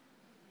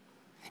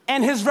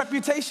and his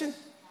reputation?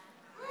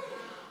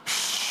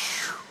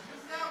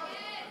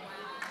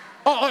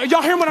 Oh,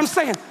 y'all hear what I'm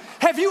saying?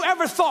 Have you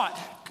ever thought,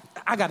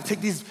 I gotta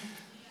take these,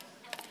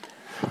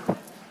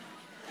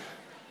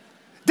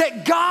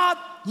 that God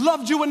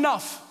loved you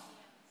enough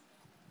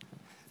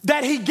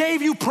that he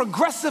gave you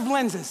progressive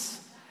lenses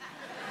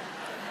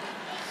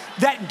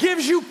that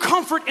gives you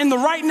comfort in the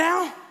right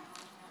now,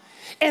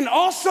 and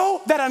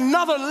also that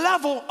another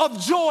level of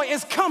joy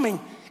is coming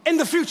in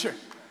the future?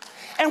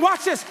 And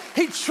watch this,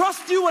 he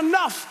trusts you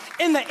enough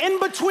in the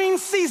in-between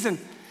season.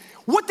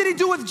 What did he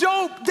do with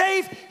Job,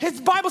 Dave?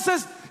 His Bible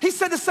says, he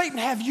said to Satan,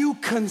 have you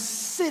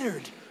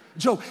considered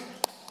Job?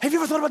 Have you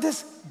ever thought about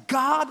this?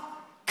 God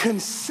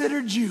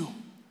considered you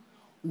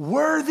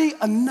worthy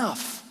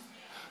enough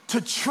to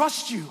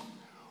trust you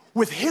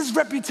with his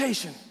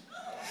reputation,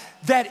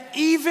 that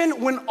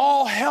even when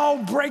all hell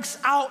breaks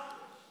out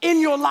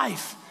in your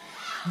life,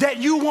 that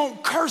you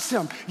won't curse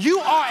him. You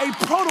are a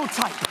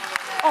prototype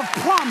of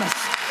promise.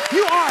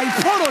 You are a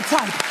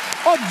prototype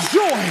of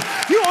joy.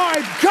 You are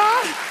a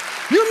God.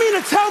 You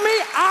mean to tell me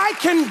I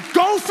can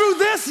go through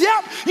this?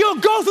 Yep, you'll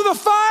go through the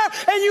fire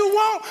and you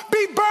won't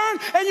be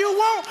burned and you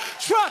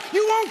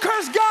won't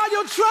curse God.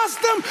 You'll trust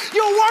him.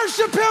 You'll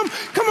worship him.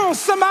 Come on,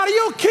 somebody,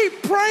 you'll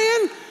keep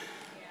praying.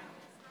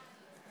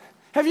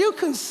 Have you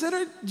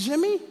considered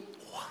Jimmy?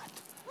 What?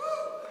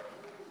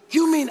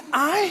 You mean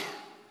I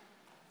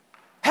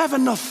have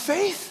enough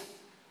faith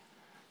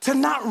to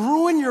not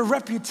ruin your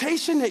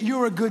reputation that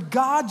you're a good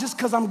God just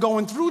because I'm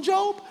going through,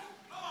 Job?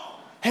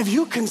 Have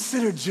you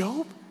considered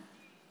Job?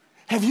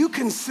 Have you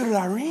considered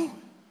Irene?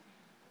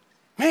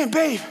 Man,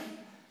 babe,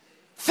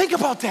 think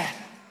about that.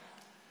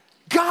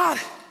 God,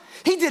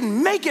 he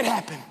didn't make it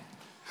happen,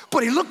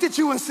 but he looked at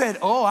you and said,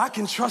 oh, I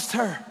can trust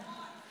her.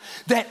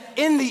 That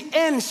in the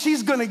end,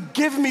 she's gonna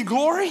give me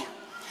glory.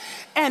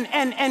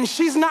 And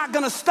she's not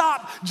gonna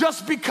stop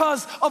just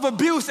because of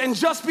abuse and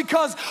just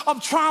because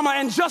of trauma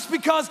and just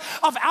because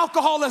of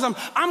alcoholism.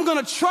 I'm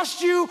gonna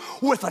trust you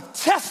with a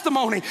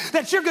testimony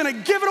that you're gonna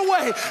give it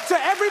away to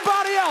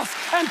everybody else,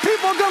 and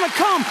people are gonna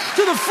come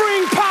to the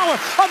freeing power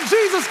of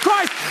Jesus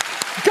Christ.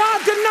 God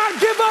did not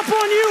give up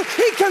on you,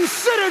 he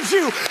considered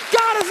you.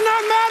 God is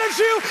not mad at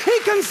you, he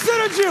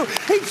considered you.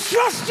 He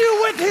trusts you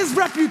with his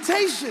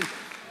reputation.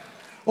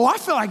 Oh, I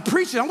feel like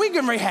preaching. We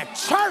getting ready to have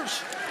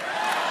church.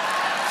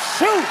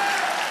 Shoot.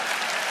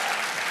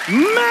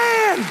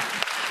 Man,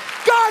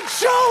 God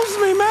chose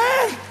me,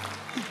 man.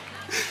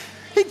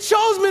 He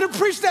chose me to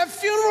preach that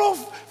funeral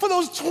for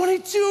those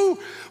 22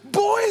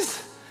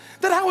 boys,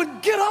 that I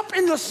would get up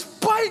in the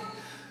spite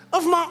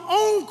of my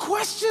own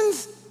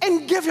questions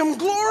and give him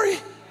glory.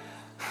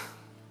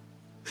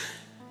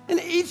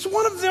 And each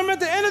one of them at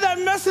the end of that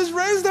message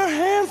raised their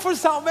hand for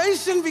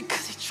salvation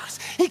because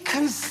he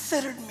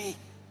considered me.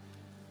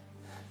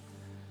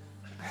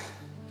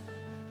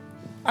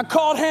 I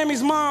called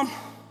Hammy's mom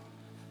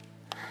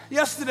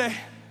yesterday,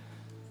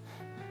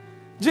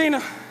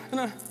 Gina,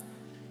 and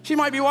she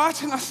might be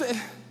watching. I said,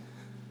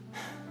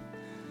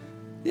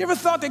 you ever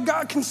thought that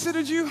God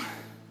considered you?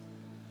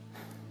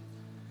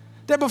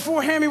 That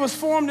before Hammy was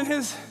formed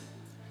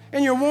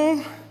in your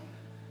womb,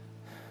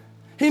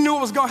 he knew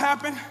it was gonna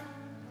happen,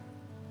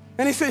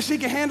 and he said she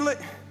can handle it.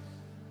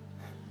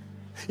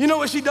 You know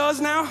what she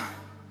does now?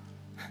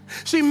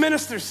 She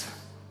ministers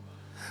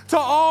to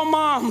all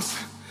moms.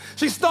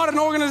 She started an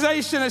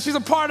organization that she's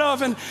a part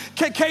of, and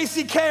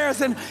Casey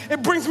Cares, and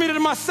it brings me to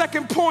my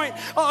second point,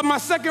 my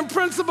second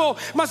principle.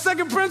 My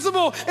second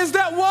principle is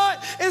that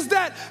what? Is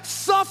that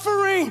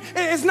suffering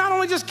is not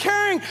only just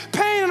carrying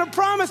pain and a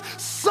promise,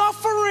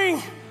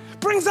 suffering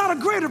brings out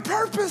a greater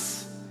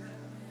purpose.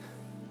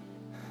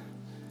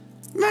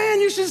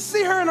 Man, you should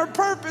see her in her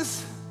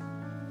purpose.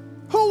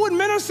 Who would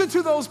minister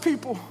to those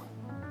people?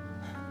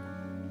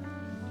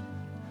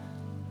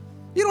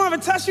 You don't have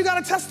a test, you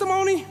got a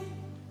testimony?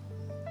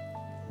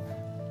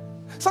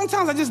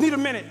 Sometimes I just need a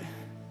minute.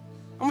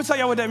 I'm gonna tell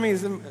y'all what that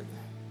means.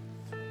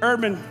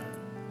 Urban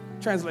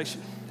translation.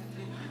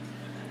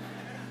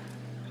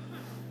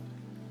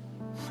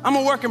 I'm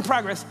a work in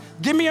progress.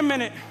 Give me a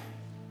minute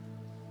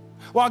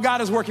while God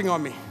is working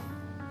on me.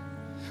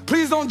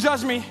 Please don't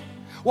judge me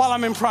while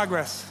I'm in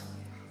progress.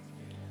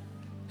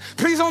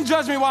 Please don't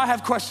judge me while I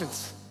have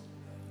questions.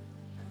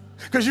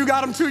 Because you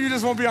got them too, you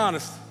just won't be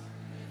honest.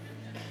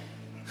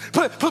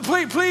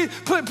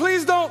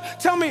 Please don't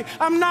tell me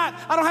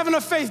I don't have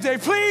enough faith,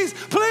 Dave.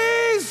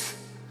 Please.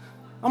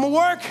 I'm gonna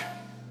work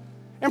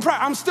and pray.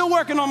 I'm still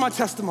working on my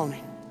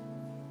testimony.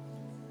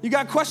 You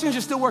got questions,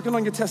 you're still working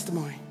on your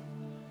testimony.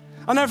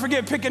 I'll never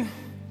forget picking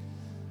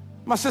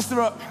my sister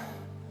up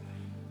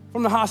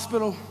from the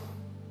hospital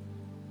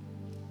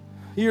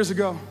years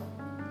ago.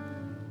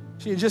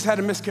 She had just had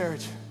a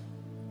miscarriage.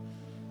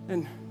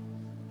 And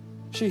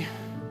she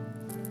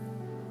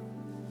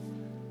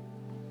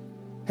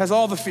has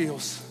all the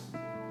feels,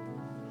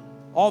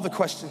 all the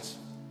questions.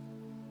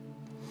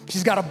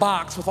 She's got a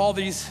box with all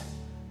these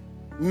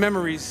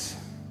memories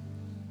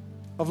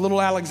of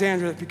little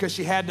Alexandra because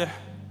she had to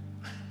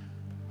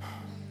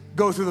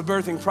go through the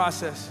birthing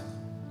process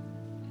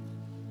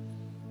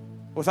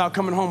without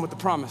coming home with the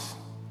promise.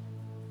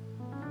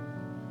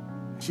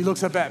 She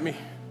looks up at me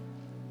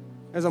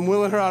as I'm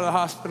wheeling her out of the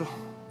hospital.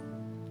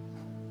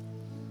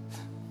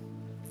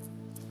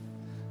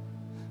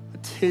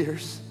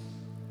 Tears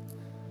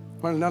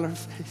running down her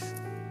face.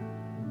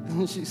 And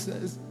then she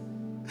says,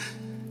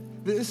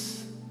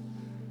 this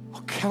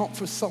will count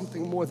for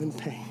something more than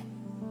pain.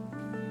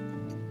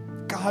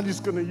 God is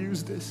gonna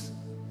use this.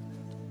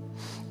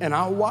 And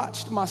I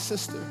watched my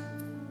sister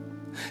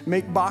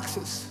make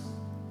boxes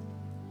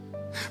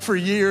for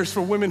years for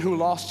women who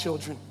lost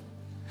children.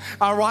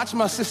 I watched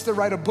my sister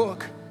write a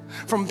book,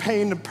 From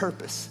Pain to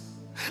Purpose.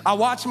 I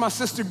watched my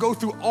sister go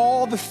through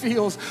all the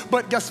fields,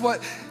 but guess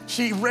what?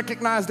 She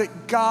recognized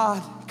that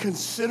God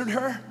considered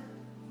her.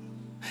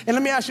 And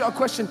let me ask you a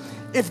question.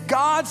 If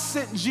God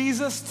sent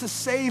Jesus to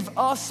save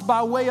us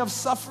by way of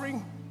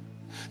suffering,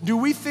 do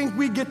we think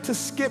we get to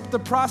skip the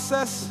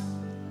process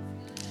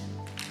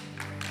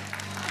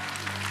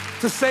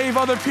to save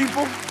other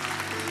people?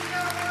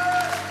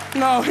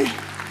 No.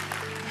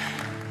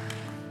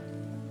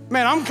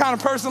 Man, I'm the kind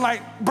of person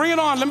like, bring it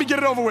on, let me get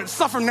it over with,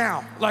 suffer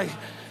now. Like,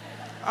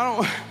 I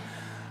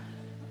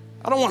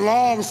don't want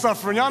long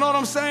suffering, y'all know what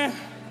I'm saying?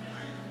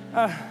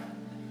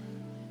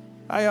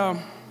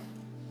 I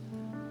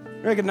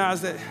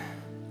recognize that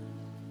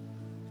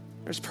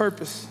there's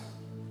purpose.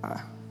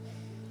 I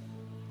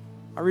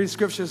read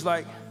scriptures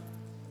like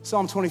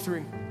Psalm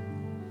 23.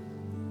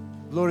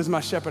 The Lord is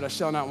my shepherd, I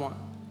shall not want.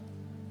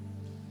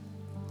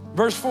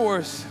 Verse 4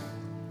 is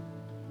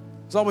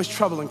always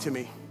troubling to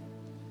me.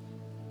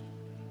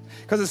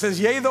 Because it says,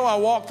 yea, though I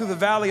walk through the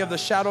valley of the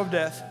shadow of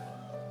death,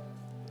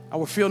 I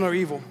will feel no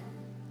evil,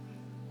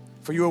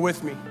 for you are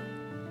with me.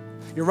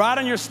 Your rod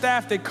and your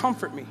staff, they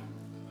comfort me.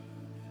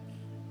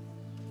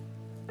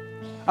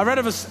 I read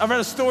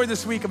a story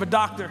this week of a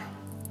doctor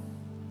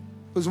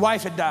whose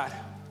wife had died.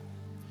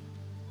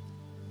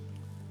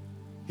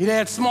 He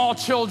had small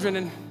children,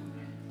 and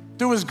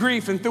through his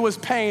grief and through his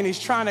pain, he's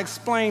trying to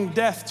explain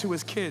death to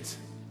his kids.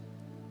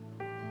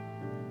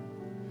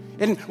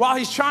 And while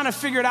he's trying to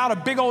figure it out, a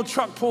big old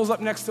truck pulls up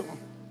next to him.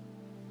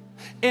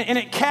 And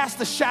it cast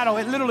a shadow.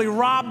 It literally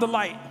robbed the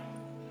light.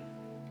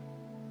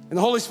 And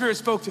the Holy Spirit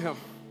spoke to him.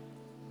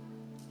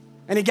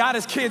 And he got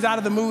his kids out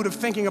of the mood of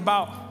thinking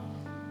about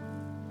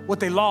what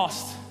they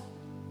lost.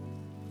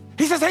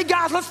 He says, hey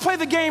guys, let's play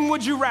the game,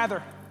 Would You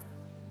Rather?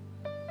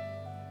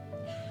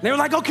 And they were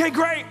like, okay,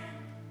 great.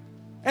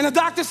 And the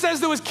doctor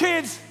says to his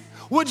kids,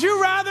 would you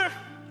rather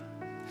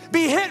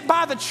be hit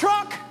by the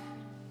truck,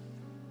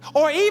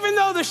 or even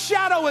though the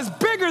shadow is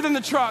bigger than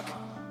the truck,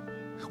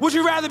 would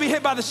you rather be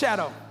hit by the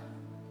shadow?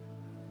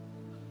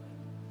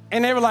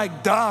 And they were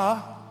like,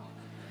 duh.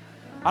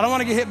 I don't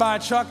want to get hit by a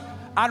truck.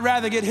 I'd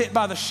rather get hit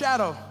by the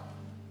shadow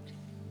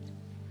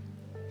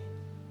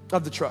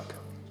of the truck.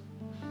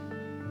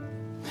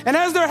 And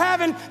as they're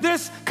having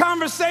this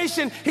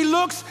conversation, he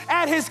looks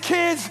at his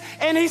kids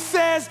and he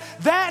says,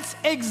 that's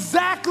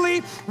exactly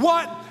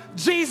what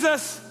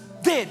Jesus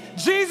did.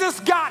 Jesus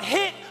got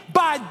hit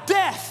by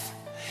death,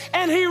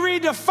 and he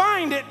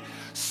redefined it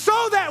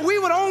so that we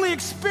would only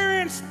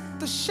experience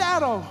the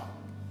shadow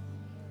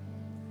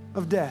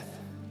of death.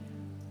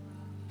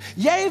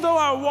 Yea, though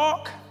I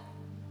walk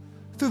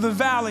through the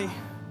valley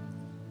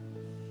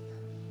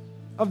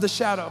of the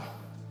shadow.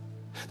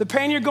 The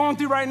pain you're going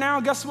through right now,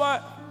 guess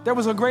what? There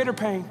was a greater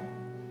pain.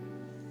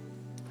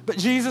 But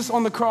Jesus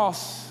on the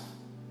cross,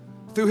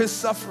 through his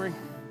suffering,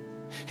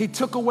 he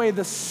took away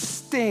the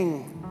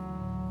sting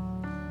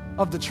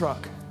of the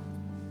truck,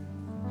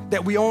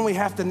 that we only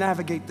have to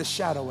navigate the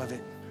shadow of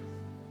it.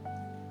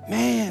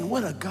 Man,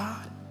 what a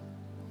God.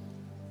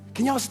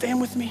 Can y'all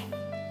stand with me?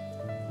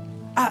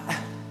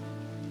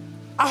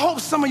 I hope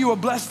some of you are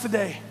blessed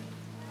today.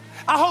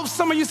 I hope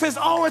some of you says,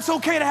 oh, it's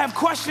okay to have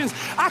questions.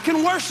 I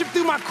can worship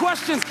through my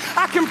questions.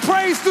 I can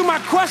praise through my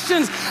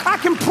questions. I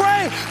can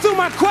pray through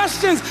my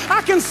questions.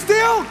 I can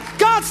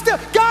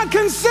God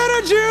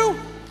considered you.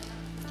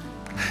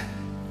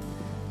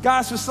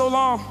 Guys, for so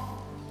long,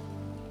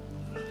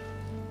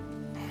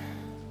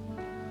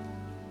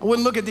 I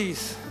wouldn't look at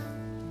these.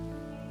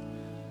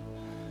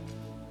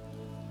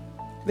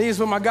 These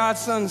were my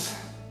godson's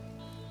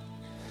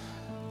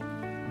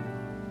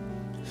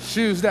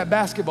shoes that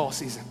basketball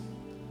season.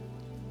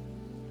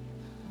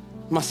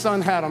 My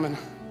son had them, and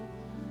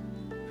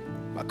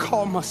I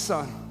called my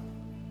son.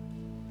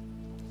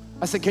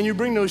 I said, can you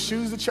bring those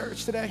shoes to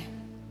church today?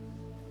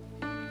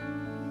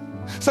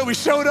 So we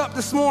showed up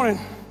this morning,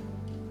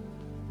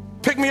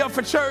 picked me up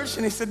for church,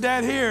 and he said,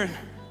 Dad, here.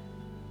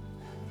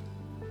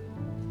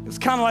 It was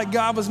kind of like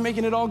God was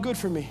making it all good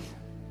for me,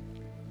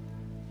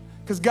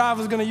 because God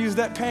was going to use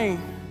that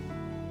pain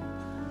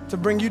to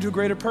bring you to a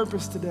greater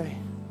purpose today.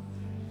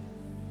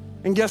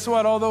 And guess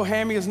what? Although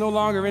Hammy is no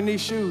longer in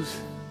these shoes,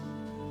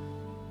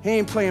 he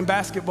ain't playing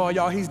basketball,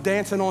 y'all. He's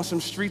dancing on some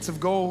streets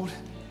of gold.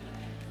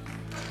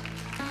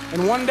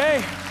 And one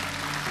day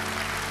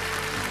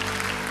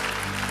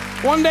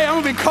I'm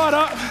gonna be caught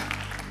up.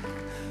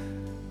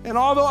 And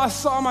although I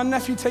saw my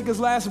nephew take his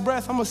last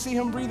breath, I'm gonna see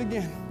him breathe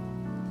again.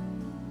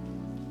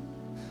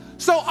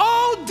 So,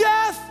 oh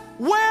death,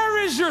 where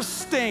is your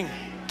sting?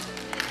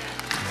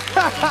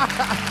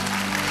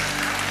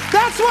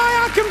 That's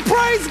why I can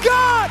praise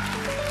God,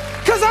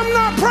 because I'm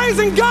not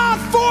praising God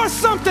for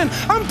something.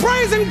 I'm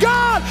praising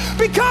God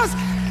because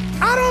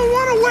I don't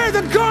want to wear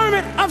the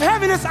garment of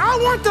heaviness. I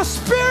want the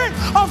spirit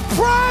of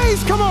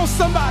praise. Come on,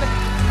 somebody.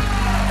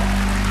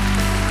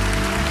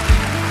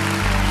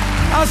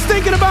 I was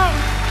thinking about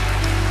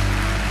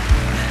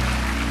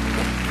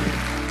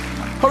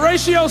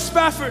Horatio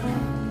Spafford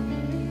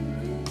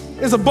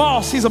is a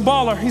boss. He's a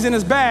baller. He's in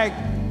his bag.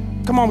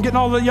 Come on, I'm getting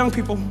all the young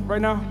people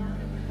right now.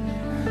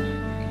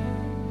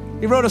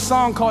 He wrote a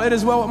song called It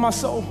Is Well With My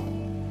Soul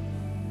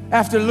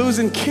after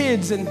losing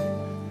kids and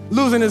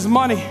losing his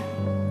money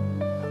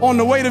on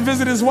the way to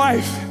visit his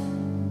wife.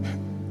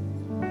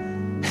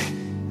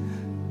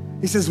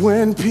 He says,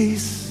 when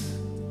peace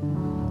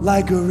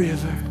like a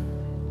river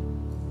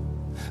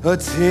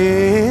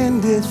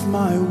attendeth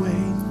my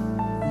way,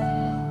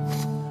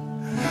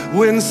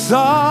 when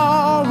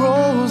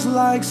sorrows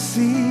like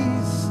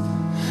seas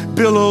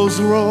billows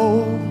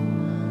roll.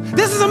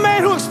 This is a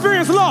man who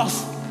experienced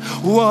loss.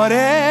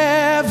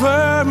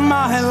 Whatever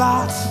my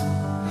lot,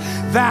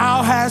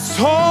 thou hast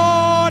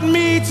taught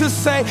me to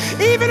say,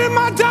 even in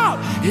my doubt,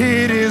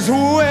 it is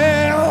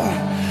well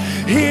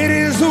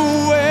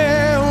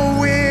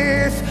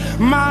with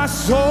my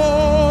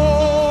soul.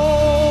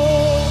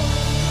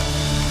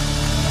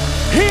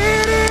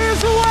 It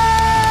is well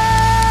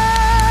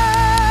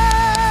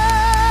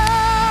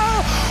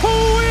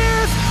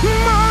with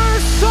my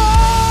soul.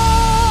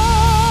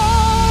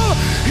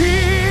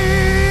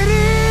 It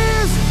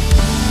is.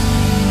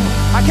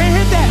 I can't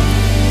hit that.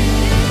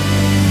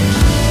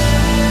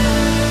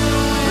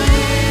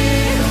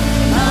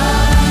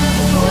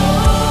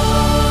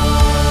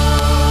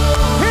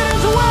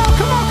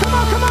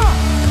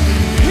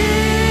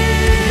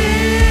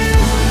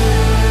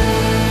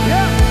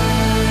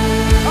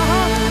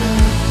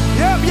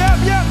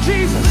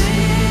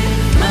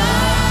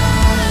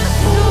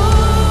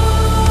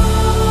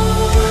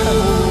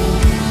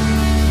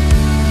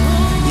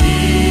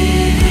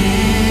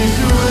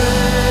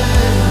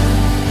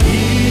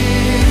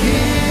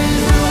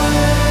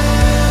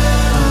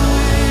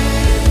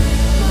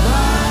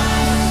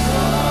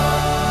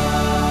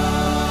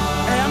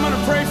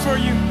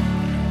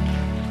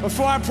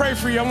 Before I pray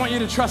for you, I want you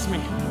to trust me.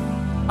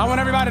 I want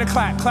everybody to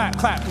clap, clap,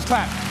 clap, just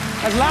clap.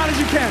 As loud as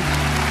you can.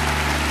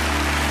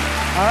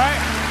 All right?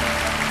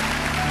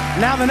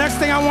 Now the next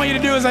thing I want you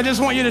to do is I just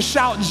want you to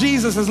shout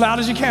Jesus as loud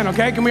as you can,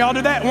 okay? Can we all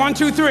do that? 1,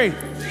 2, 3. All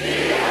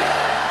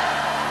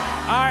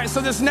right,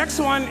 so this next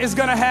one is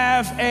gonna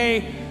have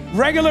a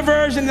regular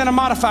version and a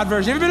modified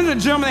version. Have you been in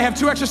the gym and they have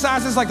 2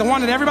 exercises, like the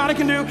one that everybody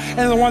can do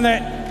and the one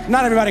that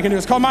not everybody can do?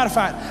 It's called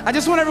modified. I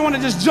just want everyone to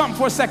just jump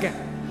for a second.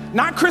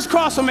 Not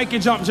crisscross will make you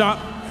jump.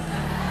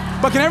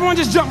 But can everyone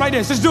just jump like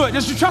this? Just do it.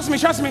 Just trust me.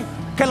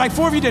 Okay, like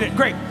 4 of you did it.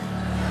 Great.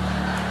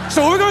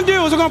 So what we're gonna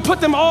do is we're gonna put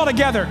them all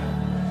together.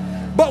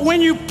 But when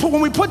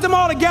we put them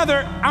all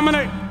together, I'm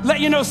gonna let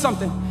you know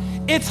something.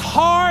 It's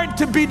hard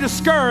to be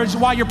discouraged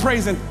while you're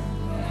praising.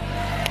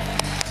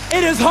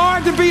 It is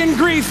hard to be in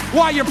grief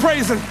while you're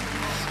praising.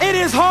 It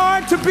is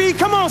hard to be,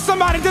 come on,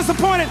 somebody,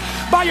 disappointed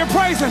by your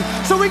praising.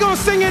 So we're gonna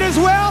sing It Is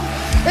Well,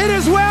 It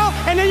Is Well,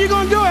 and then you're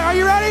gonna do it. Are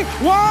you ready?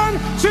 1,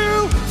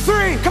 2,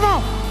 3, come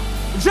on.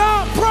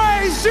 Jump,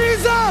 praise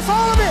Jesus,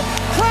 all of it.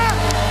 Clap.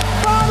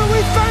 Father,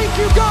 we thank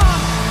you,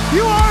 God.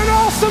 You are an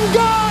awesome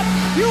God.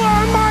 You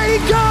are a mighty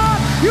God.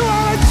 You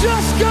are a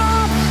just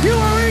God. You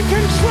are in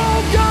control,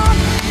 God.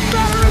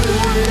 Better is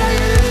one day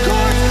in His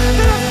courts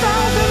than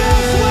 1,000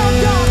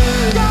 elsewhere, God.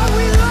 God,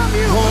 we love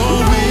you.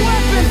 No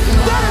weapon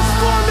that is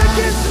formed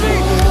against me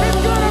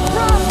is gonna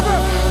prosper.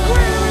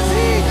 Greater is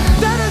He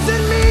that is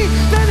in me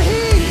than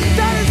he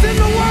that is in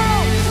the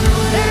world.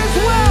 It is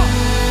well.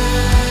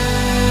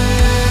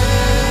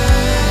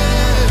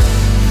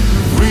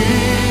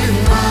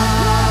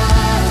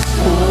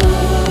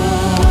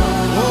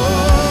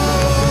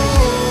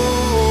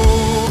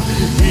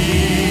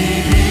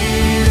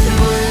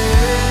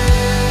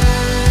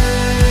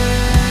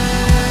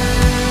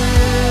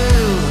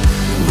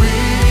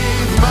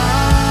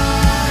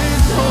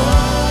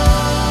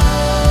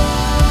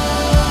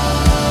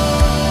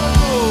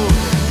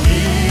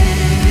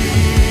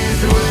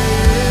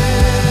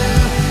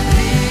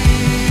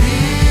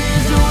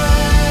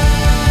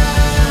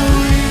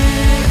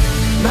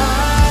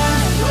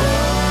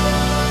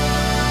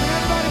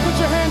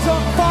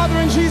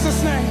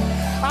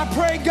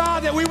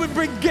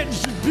 Get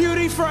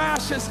beauty for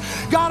ashes.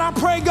 God, I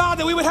pray, God,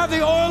 that we would have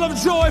the oil of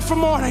joy for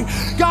mourning.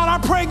 God, I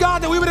pray,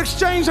 God, that we would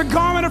exchange a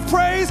garment of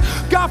praise,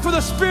 God, for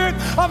the spirit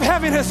of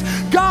heaviness.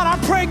 God, I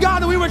pray,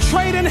 God, that we would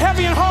trade in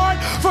heavy and hard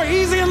for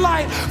easy and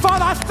light.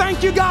 Father, I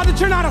thank you, God, that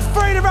you're not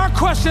afraid of our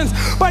questions,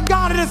 but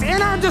God, it is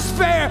in our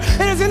despair,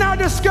 it is in our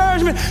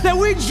discouragement that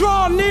we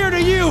draw near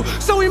to you,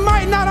 so we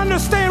might not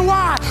understand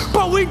why,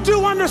 but we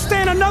do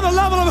understand another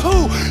level of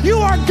who. You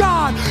are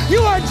God,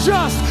 you are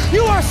just,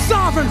 you are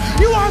sovereign,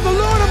 you are the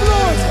Lord of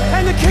Lords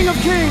and the King of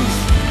Kings.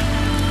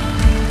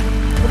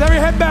 With every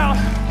head bowed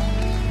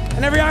and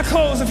And every eye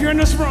closed, if you're in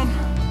this room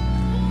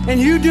and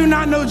you do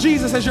not know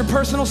Jesus as your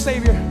personal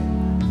Savior,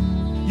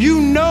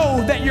 you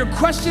know that your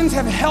questions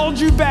have held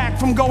you back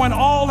from going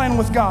all in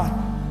with God.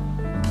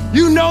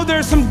 You know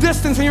there's some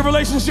distance in your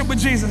relationship with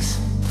Jesus.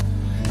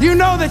 You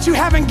know that you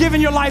haven't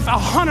given your life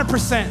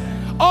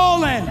 100%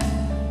 all in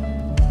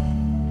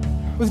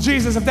with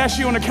Jesus. If that's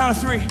you, on the count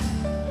of 3,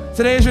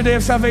 today is your day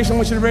of salvation. I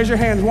want you to raise your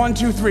hands. 1,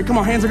 2, 3. Come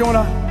on, hands are going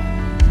up.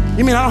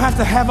 You mean I don't have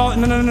to have all?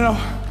 No.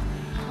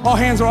 All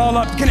hands are all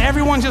up. Can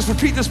everyone just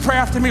repeat this prayer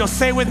after me or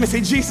say it with me?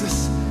 Say,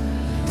 Jesus,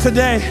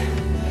 today,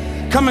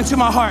 come into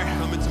my heart.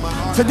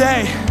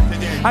 Today,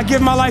 I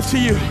give my life to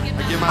you.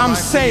 I'm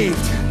saved.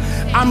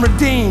 I'm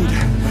redeemed.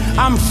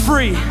 I'm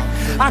free.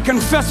 I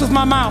confess with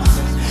my mouth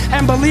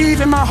and believe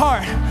in my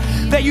heart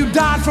that you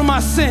died for my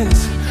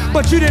sins,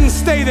 but you didn't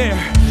stay there.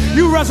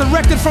 You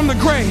resurrected from the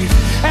grave.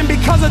 And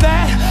because of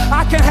that,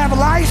 I can have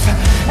life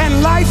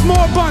and life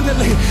more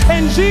abundantly.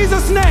 In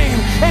Jesus' name,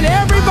 and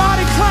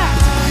everybody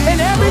clapped and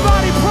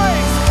everybody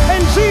praised. In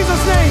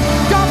Jesus' name,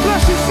 God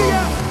bless you. See ya.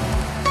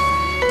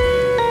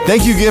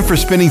 Thank you again for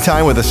spending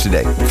time with us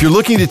today. If you're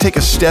looking to take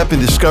a step in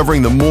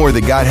discovering the more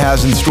that God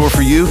has in store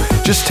for you,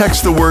 just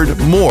text the word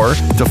MORE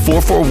to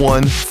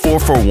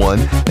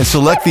 441-441 and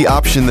select the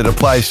option that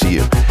applies to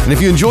you. And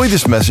if you enjoyed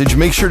this message,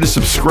 make sure to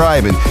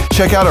subscribe and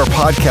check out our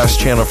podcast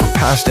channel for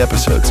past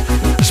episodes.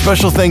 A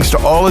special thanks to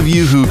all of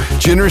you who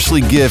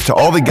generously give to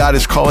all that God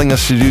is calling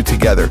us to do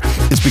together.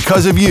 It's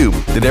because of you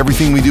that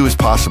everything we do is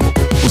possible.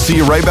 We'll see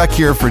you right back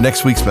here for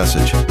next week's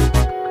message.